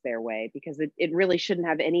comes their way, because it really shouldn't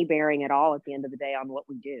have any bearing at all at the end of the day on what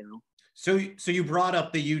we do. So you brought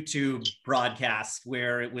up the YouTube broadcast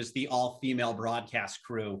where it was the all-female broadcast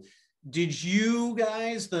crew. Did you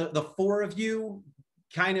guys, the four of you,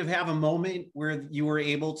 kind of have a moment where you were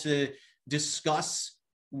able to discuss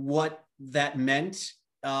what that meant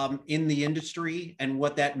in the industry, and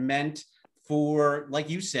what that meant for, like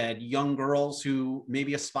you said, young girls who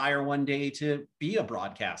maybe aspire one day to be a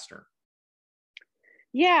broadcaster?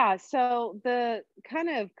 Yeah, so the kind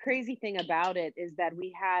of crazy thing about it is that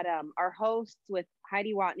we had our hosts with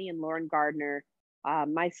Heidi Watney and Lauren Gardner,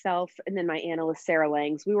 myself, and then my analyst Sarah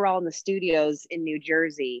Langs. We were all in the studios in New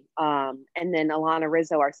Jersey, and then Alana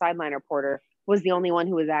Rizzo, our sideline reporter, was the only one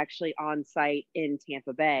who was actually on site in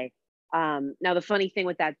Tampa Bay. Now, the funny thing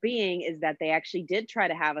with that being is that they actually did try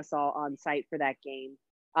to have us all on site for that game.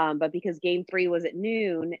 But because game 3 was at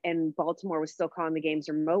noon and Baltimore was still calling the games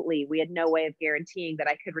remotely, we had no way of guaranteeing that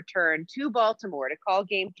I could return to Baltimore to call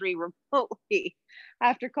game 3 remotely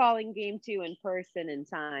after calling game 2 in person in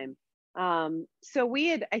time. So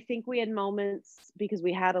I think we had moments, because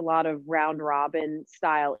we had a lot of round robin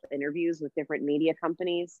style interviews with different media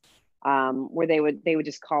companies, where they would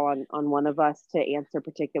just call on one of us to answer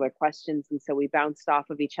particular questions. And so we bounced off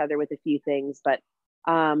of each other with a few things, but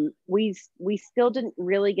we still didn't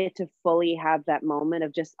really get to fully have that moment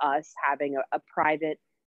of just us having a private,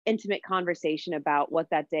 intimate conversation about what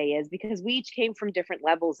that day is, because we each came from different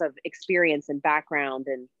levels of experience and background,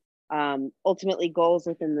 and ultimately goals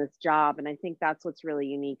within this job. And I think that's what's really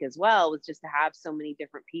unique as well, was just to have so many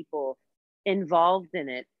different people involved in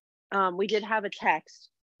it. We did have a text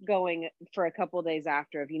going for a couple of days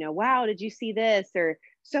after of, you know, wow, did you see this, or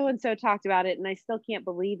so and so talked about it, and I still can't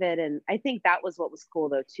believe it. And I think that was what was cool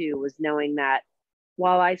though too, was knowing that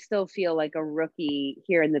while I still feel like a rookie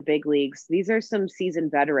here in the big leagues, these are some seasoned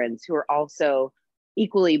veterans who are also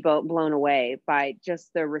equally blown away by just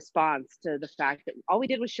the response to the fact that all we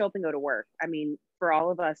did was show up and go to work. I mean, for all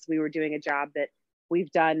of us, we were doing a job that we've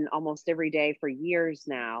done almost every day for years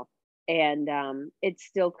now, and it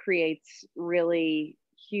still creates really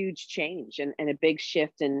huge change and a big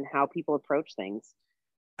shift in how people approach things.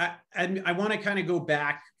 I want to kind of go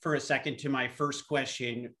back for a second to my first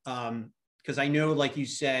question. because I know, like you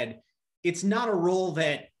said, it's not a role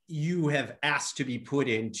that you have asked to be put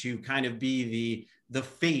in to kind of be the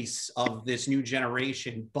face of this new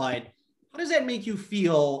generation, but how does that make you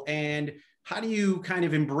feel? And how do you kind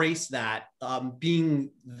of embrace that, being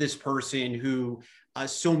this person who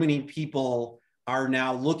so many people are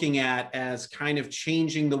now looking at as kind of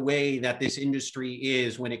changing the way that this industry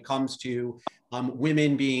is when it comes to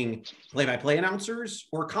women being play-by-play announcers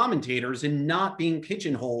or commentators and not being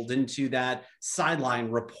pigeonholed into that sideline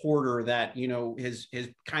reporter that, you know, has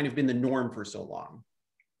kind of been the norm for so long?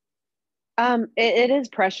 It is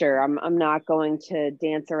pressure. I'm not going to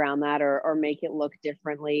dance around that or make it look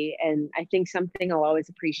differently. And I think something I'll always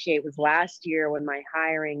appreciate was last year when my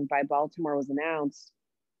hiring by Baltimore was announced.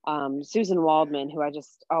 Susan Waldman, who I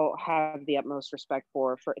just have the utmost respect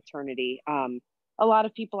for eternity. A lot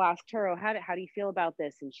of people asked her, how do you feel about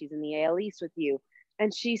this? And she's in the AL East with you.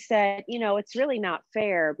 And she said, you know, it's really not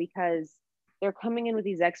fair because they're coming in with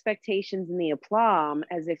these expectations and the aplomb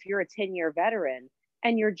as if you're a 10-year veteran.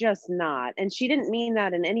 And you're just not. And she didn't mean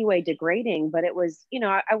that in any way degrading, but it was, you know,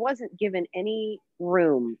 I wasn't given any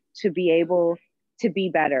room to be able to be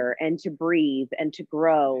better and to breathe and to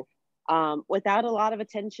grow without a lot of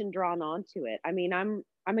attention drawn onto it. I mean, I'm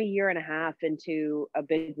a year and a half into a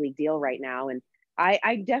big league deal right now. And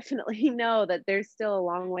I definitely know that there's still a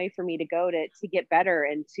long way for me to go to get better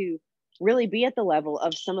and to really be at the level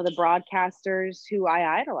of some of the broadcasters who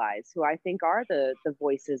I idolize, who I think are the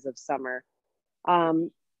voices of summer.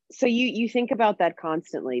 So you think about that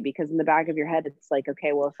constantly because in the back of your head, it's like,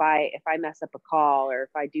 okay, well, if I mess up a call or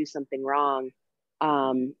if I do something wrong,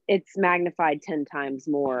 it's magnified 10 times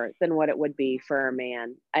more than what it would be for a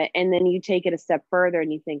man. And then you take it a step further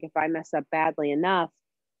and you think if I mess up badly enough,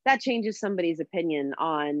 that changes somebody's opinion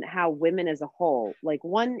on how women as a whole, like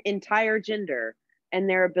one entire gender and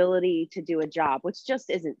their ability to do a job, which just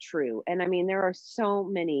isn't true. And I mean, there are so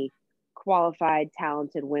many qualified,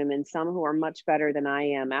 talented women, some who are much better than I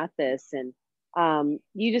am at this. And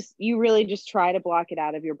you really just try to block it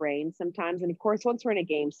out of your brain sometimes. And of course, once we're in a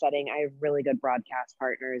game setting, I have really good broadcast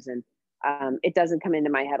partners and it doesn't come into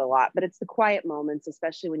my head a lot, but it's the quiet moments,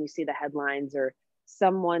 especially when you see the headlines or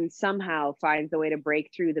someone somehow finds a way to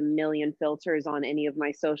break through the million filters on any of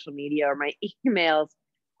my social media or my emails.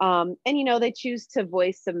 And, you know, they choose to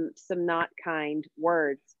voice some not kind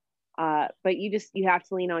words. But you have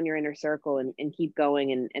to lean on your inner circle and keep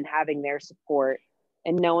going and having their support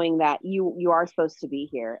and knowing that you are supposed to be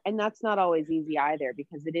here. And that's not always easy either,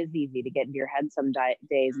 because it is easy to get into your head some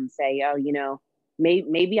days and say, oh, you know,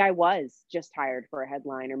 maybe I was just hired for a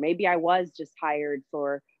headline, or maybe I was just hired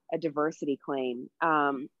for a diversity claim.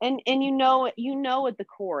 And you know at the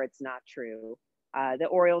core, it's not true. The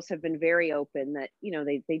Orioles have been very open that, you know,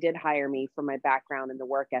 they did hire me for my background and the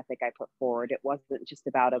work ethic I put forward. It wasn't just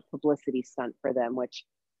about a publicity stunt for them, which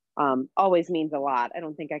always means a lot. I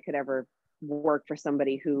don't think I could ever work for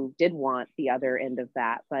somebody who did want the other end of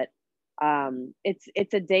that. But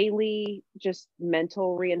it's a daily just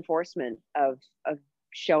mental reinforcement of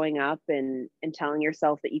showing up and telling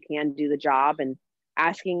yourself that you can do the job and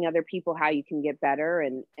asking other people how you can get better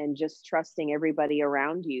and just trusting everybody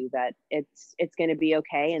around you that it's going to be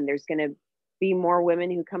okay. And there's going to be more women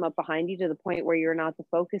who come up behind you to the point where you're not the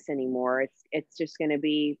focus anymore. It's just going to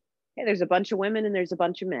be, hey, there's a bunch of women and there's a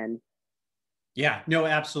bunch of men. Yeah, no,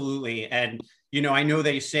 absolutely. And, you know, I know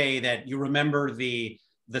they say that you remember the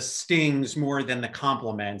stings more than the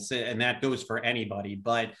compliments, and that goes for anybody.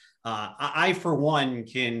 But I, for one,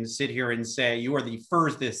 can sit here and say you are the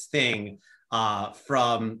furthest thing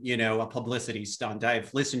from, you know, a publicity stunt.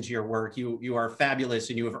 I've listened to your work. You are fabulous,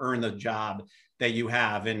 and you have earned the job that you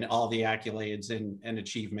have and all the accolades and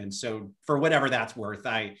achievements. So for whatever that's worth,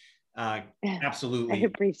 I absolutely I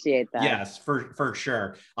appreciate that. Yes, for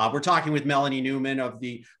sure. We're talking with Melanie Newman of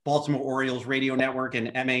the Baltimore Orioles Radio Network and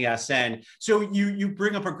MASN. So you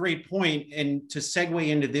bring up a great point, and to segue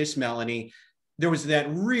into this, Melanie, there was that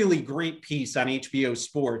really great piece on HBO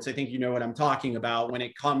Sports. I think you know what I'm talking about when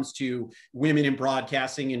it comes to women in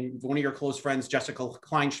broadcasting. And one of your close friends, Jessica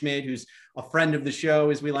Kleinschmidt, who's a friend of the show,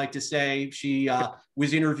 as we like to say, she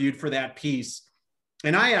was interviewed for that piece.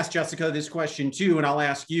 And I asked Jessica this question too, and I'll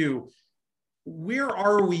ask you, where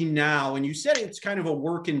are we now? And you said it's kind of a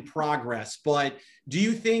work in progress, but do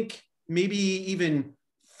you think maybe even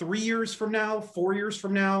 3 years from now, 4 years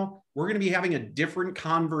from now, we're going to be having a different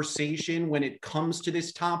conversation when it comes to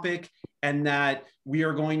this topic, and that we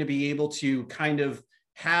are going to be able to kind of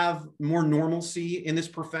have more normalcy in this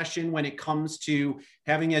profession when it comes to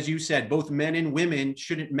having, as you said, both men and women?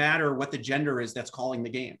 Shouldn't matter what the gender is that's calling the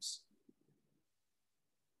games.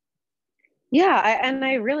 Yeah, and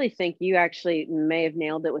I really think you actually may have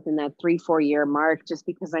nailed it within that 3-4 year mark, just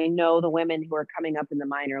because I know the women who are coming up in the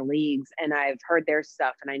minor leagues, and I've heard their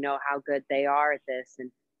stuff, and I know how good they are at this.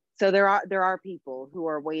 And so there are people who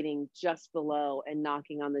are waiting just below and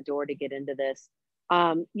knocking on the door to get into this.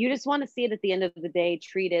 You just want to see it at the end of the day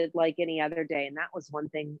treated like any other day, and that was one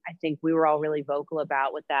thing I think we were all really vocal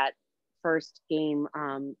about with that first game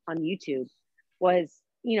on YouTube was,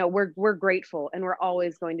 we're grateful, and we're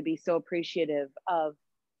always going to be so appreciative of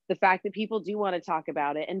the fact that people do want to talk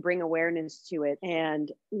about it and bring awareness to it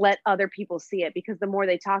and let other people see it, because the more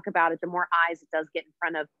they talk about it, the more eyes it does get in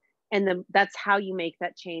front of, and that's how you make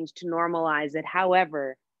that change to normalize it.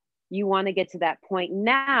 However, you want to get to that point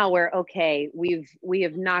now where, okay, we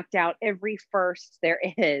have knocked out every first there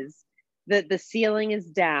is, the ceiling is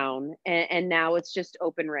down, and now it's just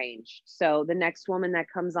open range. So the next woman that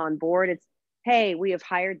comes on board, it's, hey, we have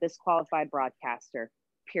hired this qualified broadcaster,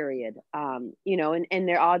 period. And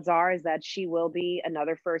their odds are is that she will be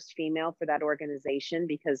another first female for that organization,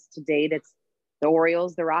 because to date it's the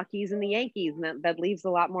Orioles, the Rockies, and the Yankees, and that leaves a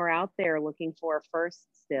lot more out there looking for a first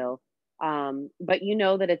still. But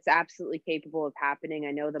that it's absolutely capable of happening.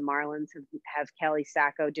 I know the Marlins have Kelly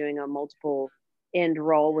Sacco doing a multiple end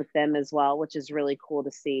role with them as well, which is really cool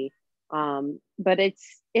to see. But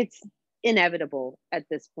it's inevitable at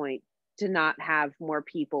this point to not have more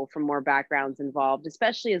people from more backgrounds involved,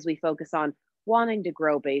 especially as we focus on wanting to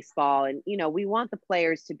grow baseball. And, we want the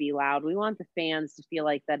players to be loud. We want the fans to feel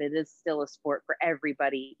like that it is still a sport for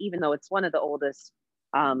everybody, even though it's one of the oldest,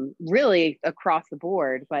 really across the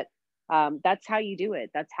board. But that's how you do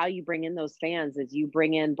it. That's how you bring in those fans, is you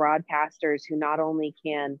bring in broadcasters who not only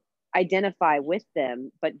can identify with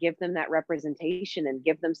them, but give them that representation and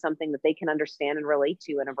give them something that they can understand and relate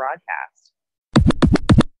to in a broadcast.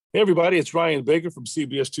 Hey, everybody, it's Ryan Baker from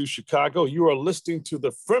CBS2 Chicago. You are listening to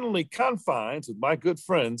The Friendly Confines with my good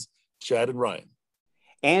friends, Chad and Ryan.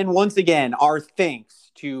 And once again, our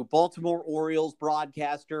thanks to Baltimore Orioles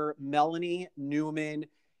broadcaster Melanie Newman.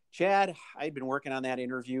 Chad, I've been working on that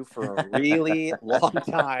interview for a really long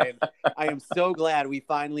time. I am so glad we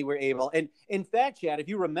finally were able. And in fact, Chad, if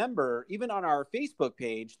you remember, even on our Facebook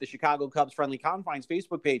page, the Chicago Cubs Friendly Confines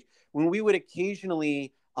Facebook page, when we would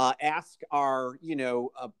occasionally ask our,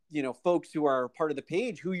 folks who are part of the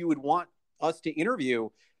page who you would want us to interview,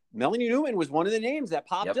 Melanie Newman was one of the names that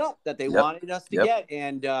popped up that they wanted us to get.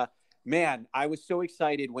 And man, I was so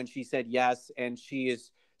excited when she said yes. And she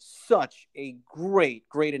is such a great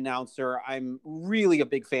announcer. I'm really a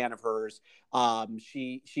big fan of hers.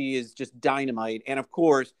 She is just dynamite. And of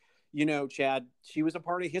course, Chad, she was a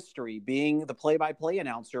part of history, being the play-by-play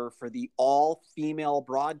announcer for the all-female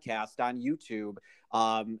broadcast on YouTube.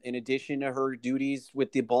 In addition to her duties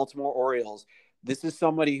with the Baltimore Orioles, this is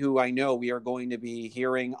somebody who I know we are going to be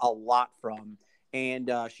hearing a lot from. And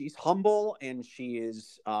she's humble, and she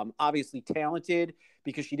is obviously talented,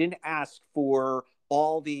 because she didn't ask for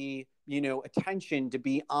all the, attention to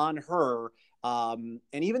be on her. And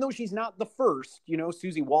even though she's not the first,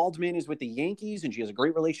 Susie Waldman is with the Yankees and she has a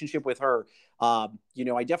great relationship with her. I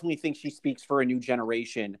definitely think she speaks for a new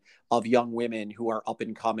generation of young women who are up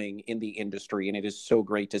and coming in the industry. And it is so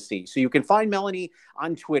great to see. So you can find Melanie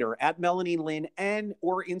on Twitter at Melanie Lynn N,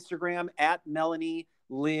 or Instagram at Melanie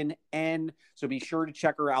Lynn N. So be sure to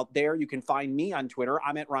check her out there. You can find me on Twitter.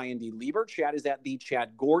 I'm at Ryan D. Lieber. Chad is at the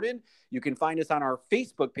Chad Gordon. You can find us on our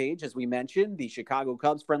Facebook page, as we mentioned, the Chicago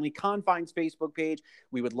Cubs Friendly Confines Facebook page.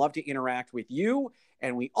 We would love to interact with you.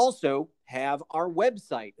 And we also have our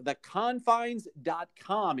website.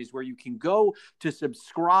 theconfines.com is where you can go to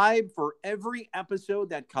subscribe for every episode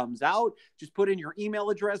that comes out. Just put in your email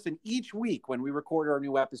address, and each week when we record our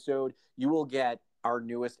new episode, you will get our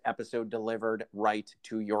newest episode delivered right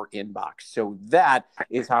to your inbox. So that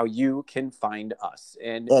is how you can find us.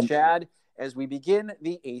 And Chad, as we begin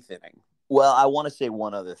the 8th inning. Well, I want to say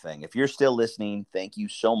one other thing. If you're still listening, thank you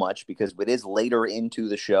so much, because it is later into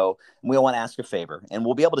the show, and we want to ask a favor, and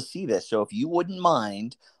we'll be able to see this. So if you wouldn't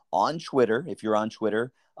mind, on Twitter, if you're on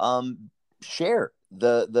Twitter, share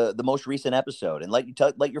the most recent episode, and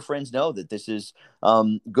let your friends know that this is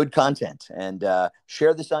good content, and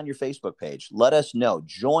share this on your Facebook page. Let us know.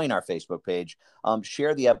 Join our Facebook page.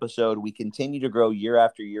 Share the episode. We continue to grow year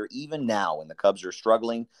after year. Even now, when the Cubs are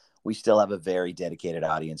struggling, we still have a very dedicated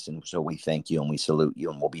audience, and so we thank you and we salute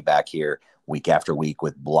you, and we'll be back here week after week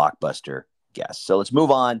with blockbuster guests. So let's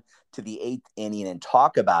move on to the 8th inning and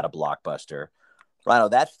talk about a blockbuster. Rhino,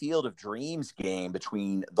 that Field of Dreams game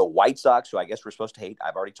between the White Sox, who I guess we're supposed to hate.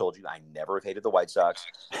 I've already told you I never have hated the White Sox,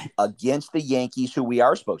 against the Yankees, who we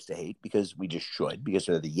are supposed to hate because we just should, because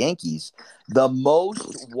they're the Yankees. The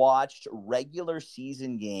most watched regular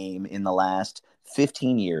season game in the last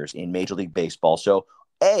 15 years in Major League Baseball. So,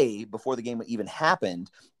 before the game even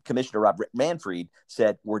happened, Commissioner Rob Manfred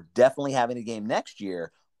said, we're definitely having a game next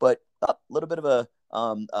year. But a little bit of a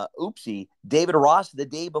oopsie. David Ross, the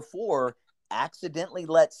day before, accidentally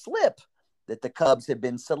let slip that the Cubs had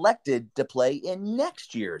been selected to play in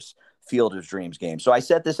next year's Field of Dreams game. So I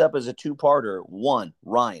set this up as a two-parter. One,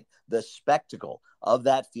 Ryan, the spectacle of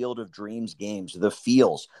that Field of Dreams games, the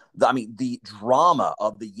feels, the drama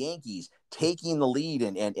of the Yankees taking the lead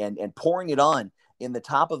and pouring it on in the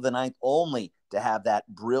top of the ninth, only to have that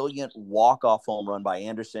brilliant walk-off home run by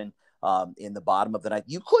Anderson in the bottom of the ninth.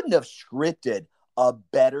 You couldn't have scripted a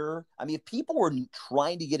better, if people were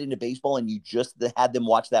trying to get into baseball and you just had them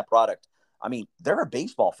watch that product, they're a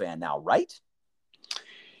baseball fan now, right?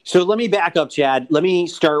 So let me back up, Chad. Let me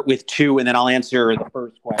start with two, and then I'll answer the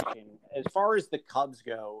first question. As far as the Cubs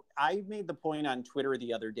go, I made the point on Twitter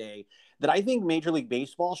the other day that I think Major League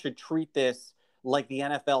Baseball should treat this like the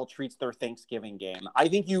NFL treats their Thanksgiving game. I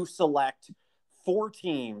think you select 4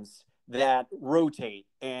 teams that rotate,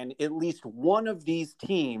 and at least one of these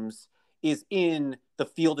teams is in the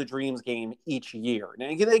Field of Dreams game each year.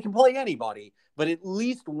 Now, they can play anybody, but at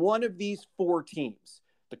least one of these 4 teams,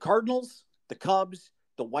 the Cardinals, the Cubs,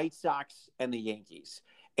 the White Sox, and the Yankees.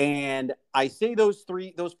 And I say those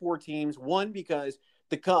 4 teams, one, because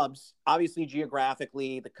the Cubs, obviously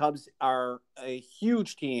geographically, the Cubs are a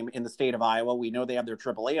huge team in the state of Iowa. We know they have their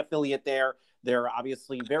AAA affiliate there. They're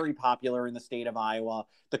obviously very popular in the state of Iowa.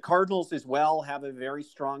 The Cardinals as well have a very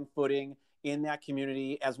strong footing in that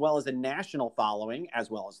community, as well as a national following, as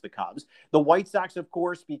well as the Cubs. The White Sox, of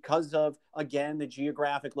course, because of, again, the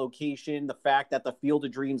geographic location, the fact that the Field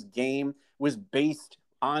of Dreams game was based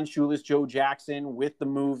on Shoeless Joe Jackson with the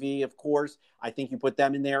movie, of course. I think you put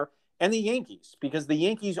them in there. And the Yankees, because the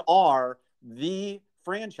Yankees are the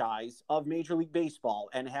franchise of Major League Baseball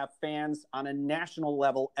and have fans on a national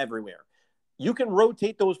level everywhere. You can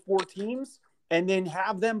rotate those 4 teams and then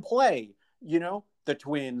have them play, the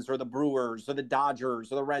Twins or the Brewers or the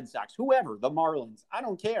Dodgers or the Red Sox, whoever, the Marlins, I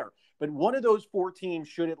don't care. But one of those 4 teams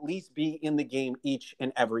should at least be in the game each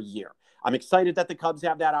and every year. I'm excited that the Cubs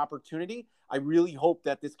have that opportunity. I really hope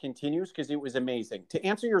that this continues because it was amazing. To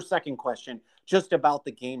answer your second question, just about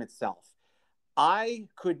the game itself, I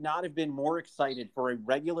could not have been more excited for a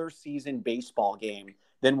regular season baseball game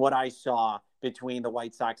than what I saw between the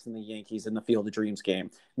White Sox and the Yankees in the Field of Dreams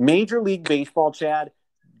game. Major League Baseball, Chad,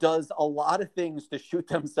 does a lot of things to shoot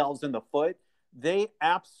themselves in the foot. They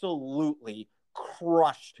absolutely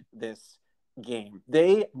crushed this game.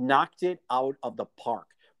 They knocked it out of the park.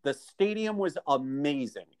 The stadium was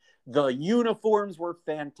amazing. The uniforms were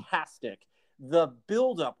fantastic. The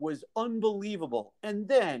buildup was unbelievable. And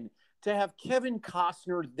then to have Kevin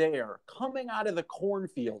Costner there coming out of the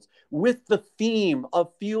cornfields with the theme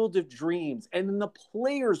of Field of Dreams and then the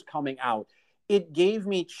players coming out, it gave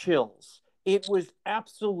me chills. It was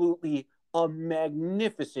absolutely a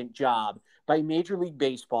magnificent job by Major League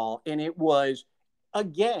Baseball. And it was,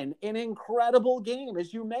 again, an incredible game.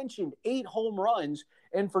 As you mentioned, 8 home runs.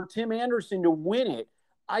 And for Tim Anderson to win it,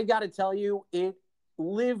 I got to tell you, it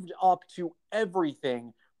lived up to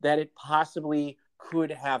everything that it possibly could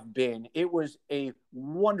have been. It was a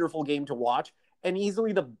wonderful game to watch and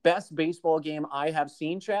easily the best baseball game I have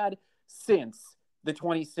seen, Chad, since the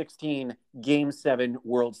 2016 Game 7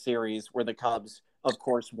 World Series, where the Cubs, of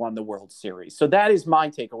course, won the World Series. So that is my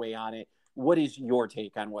takeaway on it. What is your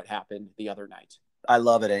take on what happened the other night? I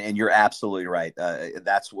love it. And you're absolutely right.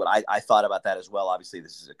 That's what I thought about that as well. Obviously,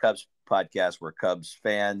 this is a Cubs podcast. We're Cubs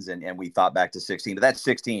fans, and we thought back to 16. But that's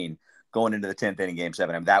 16 going into the 10th inning, Game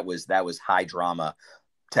 7. I mean, that was high drama.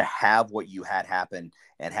 To have what you had happen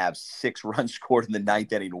and have 6 runs scored in the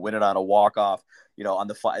 9th inning to win it on a walk-off, on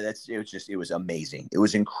the five, it was amazing. It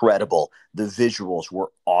was incredible. The visuals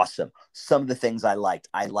were awesome. Some of the things I liked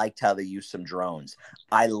how they used some drones.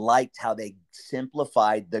 I liked how they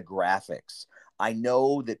simplified the graphics. I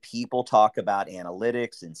know that people talk about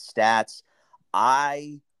analytics and stats.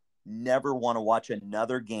 I never want to watch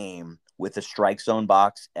another game with a strike zone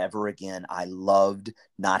box ever again. I loved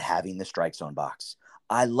not having the strike zone box.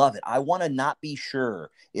 I love it. I want to not be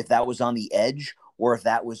sure if that was on the edge or if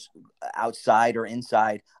that was outside or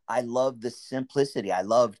inside. I love the simplicity. I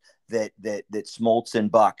loved that Smoltz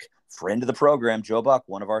and Buck, friend of the program, Joe Buck,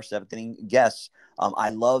 one of our 7th inning guests. I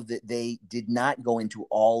love that they did not go into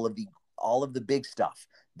all of the big stuff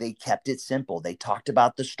They kept it simple. They talked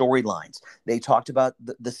about the storylines. They talked about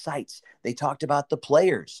the sites. They talked about the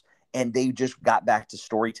players. And they just got back to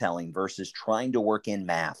storytelling versus trying to work in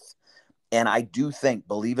math. And I do think,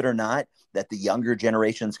 believe it or not, that the younger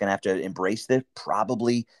generation is going to have to embrace this.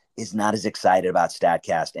 Probably is not as excited about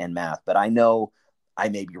StatCast and math. But I know I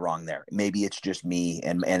may be wrong there. Maybe it's just me,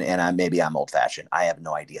 and maybe I'm old fashioned. I have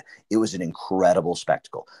no idea. It was an incredible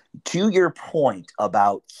spectacle. To your point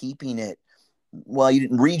about keeping it, well,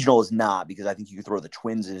 regional is not, because I think you could throw the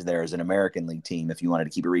Twins as there as an American League team if you wanted to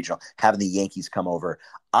keep it regional. Having the Yankees come over,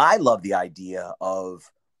 I love the idea of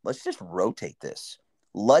let's just rotate this.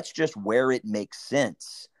 Let's just where it makes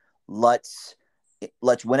sense. Let's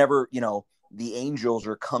whenever the Angels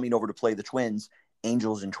are coming over to play the Twins,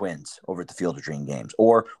 Angels and Twins over at the Field of Dream games.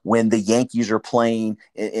 Or when the Yankees are playing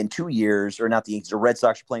in 2 years, or not the Yankees, the Red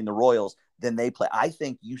Sox are playing the Royals, then they play. I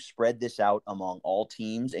think you spread this out among all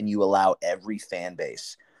teams and you allow every fan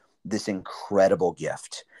base this incredible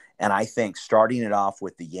gift. And I think starting it off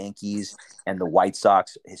with the Yankees and the White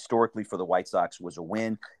Sox, historically for the White Sox, was a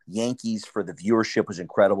win. Yankees for the viewership was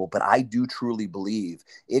incredible. But I do truly believe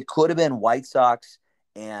it could have been White Sox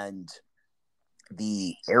and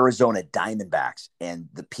the Arizona Diamondbacks, and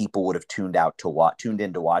the people would have tuned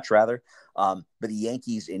in to watch rather. But the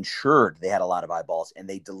Yankees ensured they had a lot of eyeballs and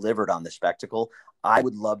they delivered on the spectacle. I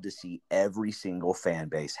would love to see every single fan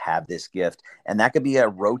base have this gift. And that could be a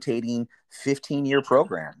rotating 15-year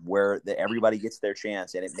program where everybody gets their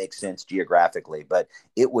chance and it makes sense geographically. But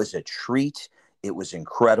it was a treat. It was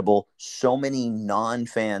incredible. So many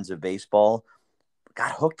non-fans of baseball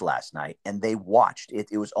got hooked last night and they watched it.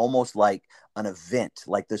 It was almost like an event,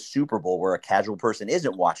 like the Super Bowl, where a casual person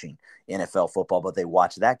isn't watching NFL football, but they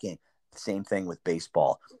watch that game. Same thing with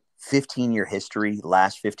baseball. 15-year history,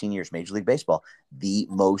 last 15 years, Major League Baseball, the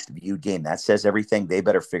most viewed game. That says everything. They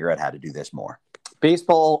better figure out how to do this more.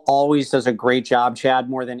 Baseball always does a great job, Chad,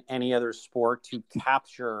 more than any other sport, to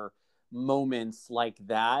capture moments like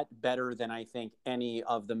that better than I think any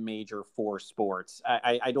of the major four sports.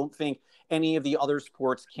 I don't think any of the other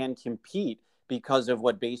sports can compete because of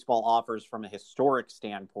what baseball offers from a historic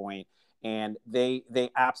standpoint. And they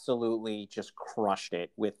absolutely just crushed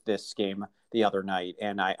it with this game the other night.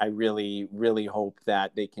 And I really, really hope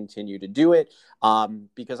that they continue to do it,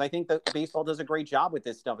 because I think that baseball does a great job with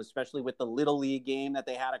this stuff, especially with the Little League game that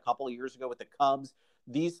they had a couple of years ago with the Cubs.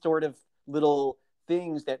 These sort of little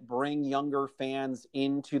things that bring younger fans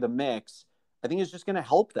into the mix, I think is just going to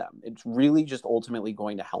help them. It's really just ultimately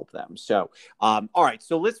going to help them. So, all right.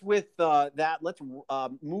 So let's move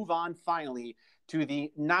on finally to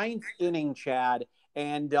the ninth inning, Chad,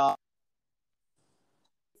 and Field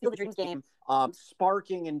of Dreams game,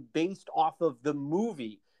 sparking and based off of the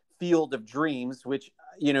movie Field of Dreams, which,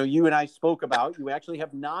 you and I spoke about. You actually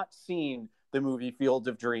have not seen the movie Field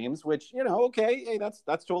of Dreams, which, okay, hey,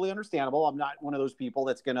 that's totally understandable. I'm not one of those people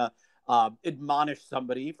that's going to admonish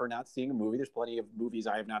somebody for not seeing a movie. There's plenty of movies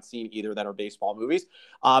I have not seen either that are baseball movies.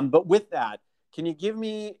 But with that, can you give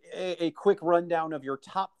me a quick rundown of your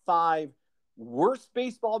top 5 worst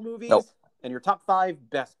baseball movies and your top 5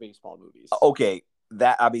 best baseball movies? Okay.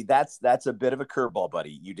 That's a bit of a curveball,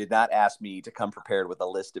 buddy. You did not ask me to come prepared with a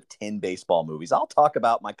list of 10 baseball movies. I'll talk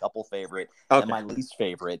about my couple favorite and my least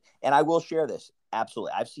favorite, and I will share this.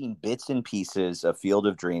 Absolutely. I've seen bits and pieces of Field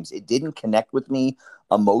of Dreams. It didn't connect with me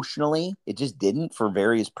emotionally. It just didn't, for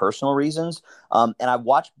various personal reasons. And I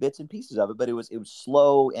watched bits and pieces of it, but it was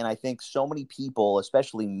slow. And I think so many people,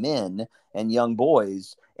 especially men and young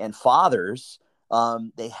boys and fathers,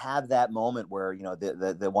 they have that moment where,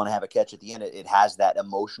 they want to have a catch at the end. It has that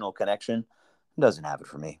emotional connection. It doesn't have it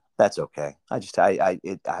for me. That's okay. I'm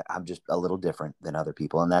just a little different than other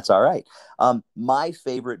people, and that's all right. My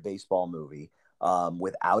favorite baseball movie,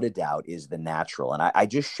 without a doubt, is The Natural. And I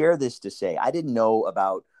just share this to say, I didn't know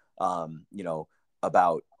about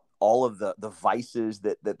all of the vices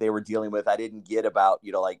that they were dealing with. I didn't get about,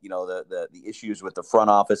 the issues with the front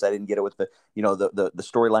office. I didn't get it with the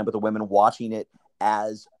storyline with the women. Watching it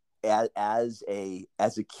as a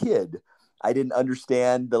kid, I didn't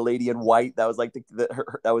understand the lady in white. That was like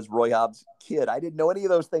that was Roy Hobbs' kid. I didn't know any of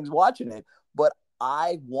those things watching it, but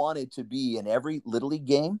I wanted to be in every Little League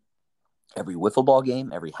game, every wiffle ball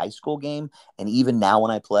game, every high school game, and even now when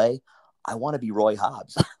I play, I want to be Roy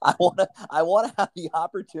Hobbs. I want to have the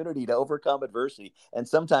opportunity to overcome adversity, and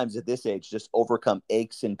sometimes at this age, just overcome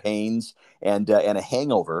aches and pains and a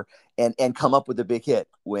hangover, and come up with a big hit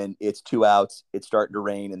when it's 2 outs, it's starting to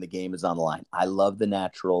rain, and the game is on the line. I love The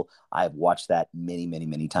Natural. I've watched that many, many,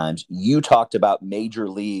 many times. You talked about Major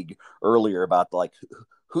League earlier about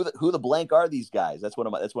who the blank are these guys? That's one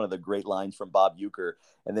of the great lines from Bob Uecker.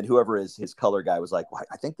 And then whoever his color guy was like, well,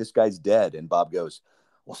 I think this guy's dead. And Bob goes,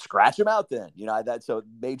 well, scratch him out then. So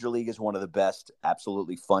Major League is one of the best,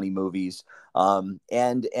 absolutely funny movies.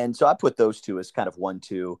 And so I put those two as kind of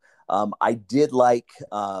 1-2. I did like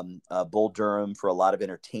Bull Durham for a lot of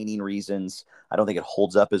entertaining reasons. I don't think it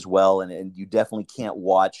holds up as well. And you definitely can't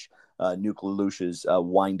watch Nuke Lelouch's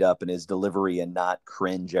wind up and his delivery and not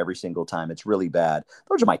cringe every single time. It's really bad.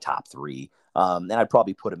 Those are my top 3. And I'd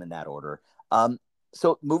probably put them in that order.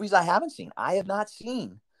 So movies I haven't seen. I've not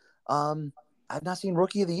seen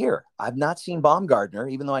Rookie of the Year. I've not seen Baumgartner,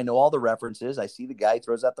 even though I know all the references. I see the guy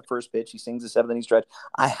throws out the first pitch. He sings the 7th inning stretch.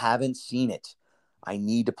 I haven't seen it. I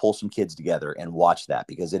need to pull some kids together and watch that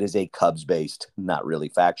because it is a Cubs-based, not really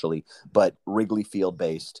factually, but Wrigley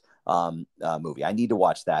Field-based movie. I need to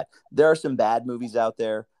watch that. There are some bad movies out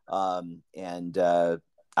there, and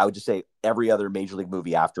I would just say every other Major League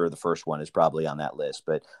movie after the first one is probably on that list.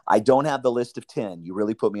 But I don't have the list of 10. You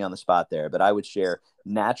really put me on the spot there. But I would share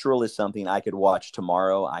Natural is something I could watch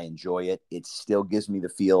tomorrow. I enjoy it. It still gives me the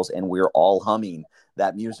feels, and we're all humming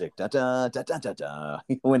that music da, da, da, da, da, da,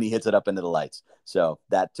 when he hits it up into the lights. So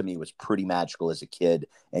that to me was pretty magical as a kid.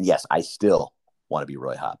 And yes, I still want to be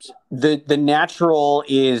Roy Hobbs. The Natural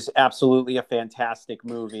is absolutely a fantastic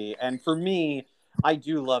movie. And for me, I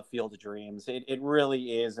do love Field of Dreams. It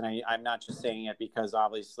really is. And I'm not just saying it because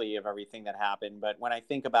obviously of everything that happened, but when I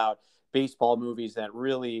think about baseball movies that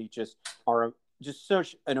really just are just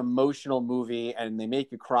such an emotional movie and they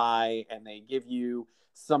make you cry and they give you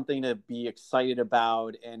something to be excited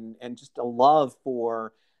about and just a love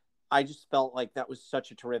for, I just felt like that was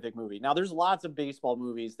such a terrific movie. Now there's lots of baseball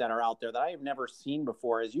movies that are out there that I have never seen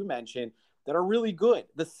before, as you mentioned, that are really good.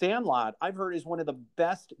 The Sandlot, I've heard, is one of the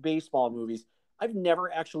best baseball movies. I've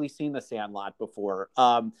never actually seen The Sandlot before.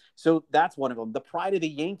 So that's one of them. The Pride of the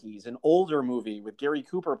Yankees, an older movie with Gary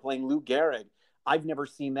Cooper playing Lou Gehrig. I've never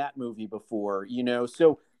seen that movie before,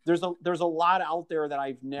 so there's a lot out there that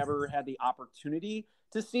I've never had the opportunity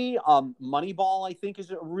to see. Moneyball, I think, is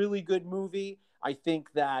a really good movie. I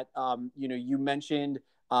think that, you mentioned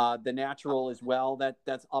The Natural as well.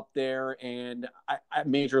 That's up there. And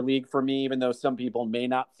Major League for me, even though some people may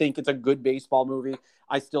not think it's a good baseball movie,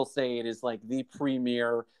 I still say it is like the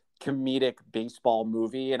premier comedic baseball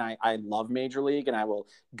movie. And I love Major League, and I will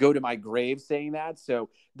go to my grave saying that. So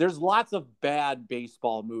there's lots of bad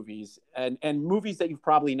baseball movies and movies that you've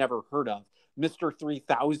probably never heard of. Mr.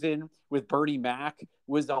 3000 with Bernie Mac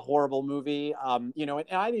was a horrible movie. And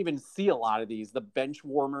I didn't even see a lot of these. The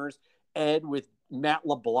Benchwarmers, Ed with Matt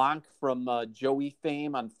LeBlanc from Joey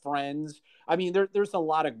fame on Friends. I mean, there's a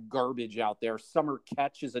lot of garbage out there. Summer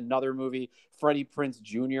Catch is another movie. Freddie Prinze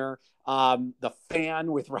Jr. The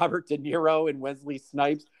Fan with Robert De Niro and Wesley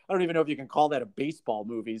Snipes. I don't even know if you can call that a baseball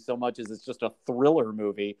movie so much as it's just a thriller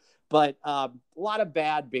movie. But a lot of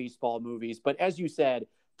bad baseball movies. But as you said,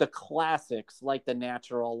 the classics like The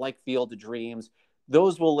Natural, like Field of Dreams,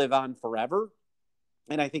 those will live on forever.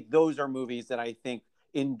 And I think those are movies that I think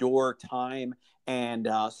endure time and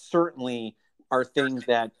certainly are things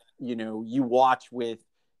that, you watch with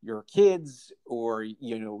your kids or,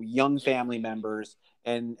 young family members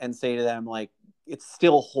and say to them, like, it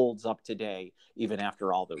still holds up today, even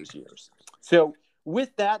after all those years. So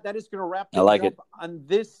with that is going to wrap things up on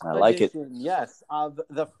this edition, yes, of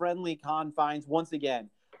the Friendly Confines. Once again,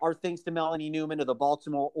 our thanks to Melanie Newman of the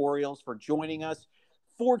Baltimore Orioles for joining us.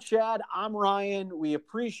 For Chad, I'm Ryan. We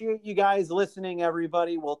appreciate you guys listening,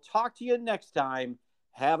 everybody. We'll talk to you next time.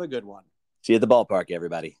 Have a good one. See you at the ballpark,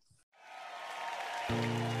 everybody.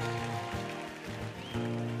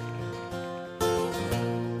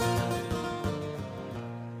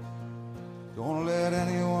 Don't let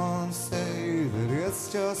anyone say that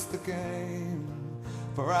it's just a game,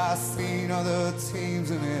 for I've seen other teams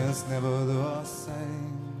and it's never the same.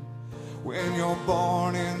 When you're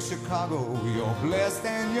born in Chicago, you're blessed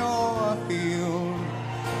and you're healed.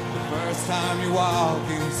 The first time you walk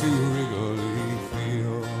into Wrigley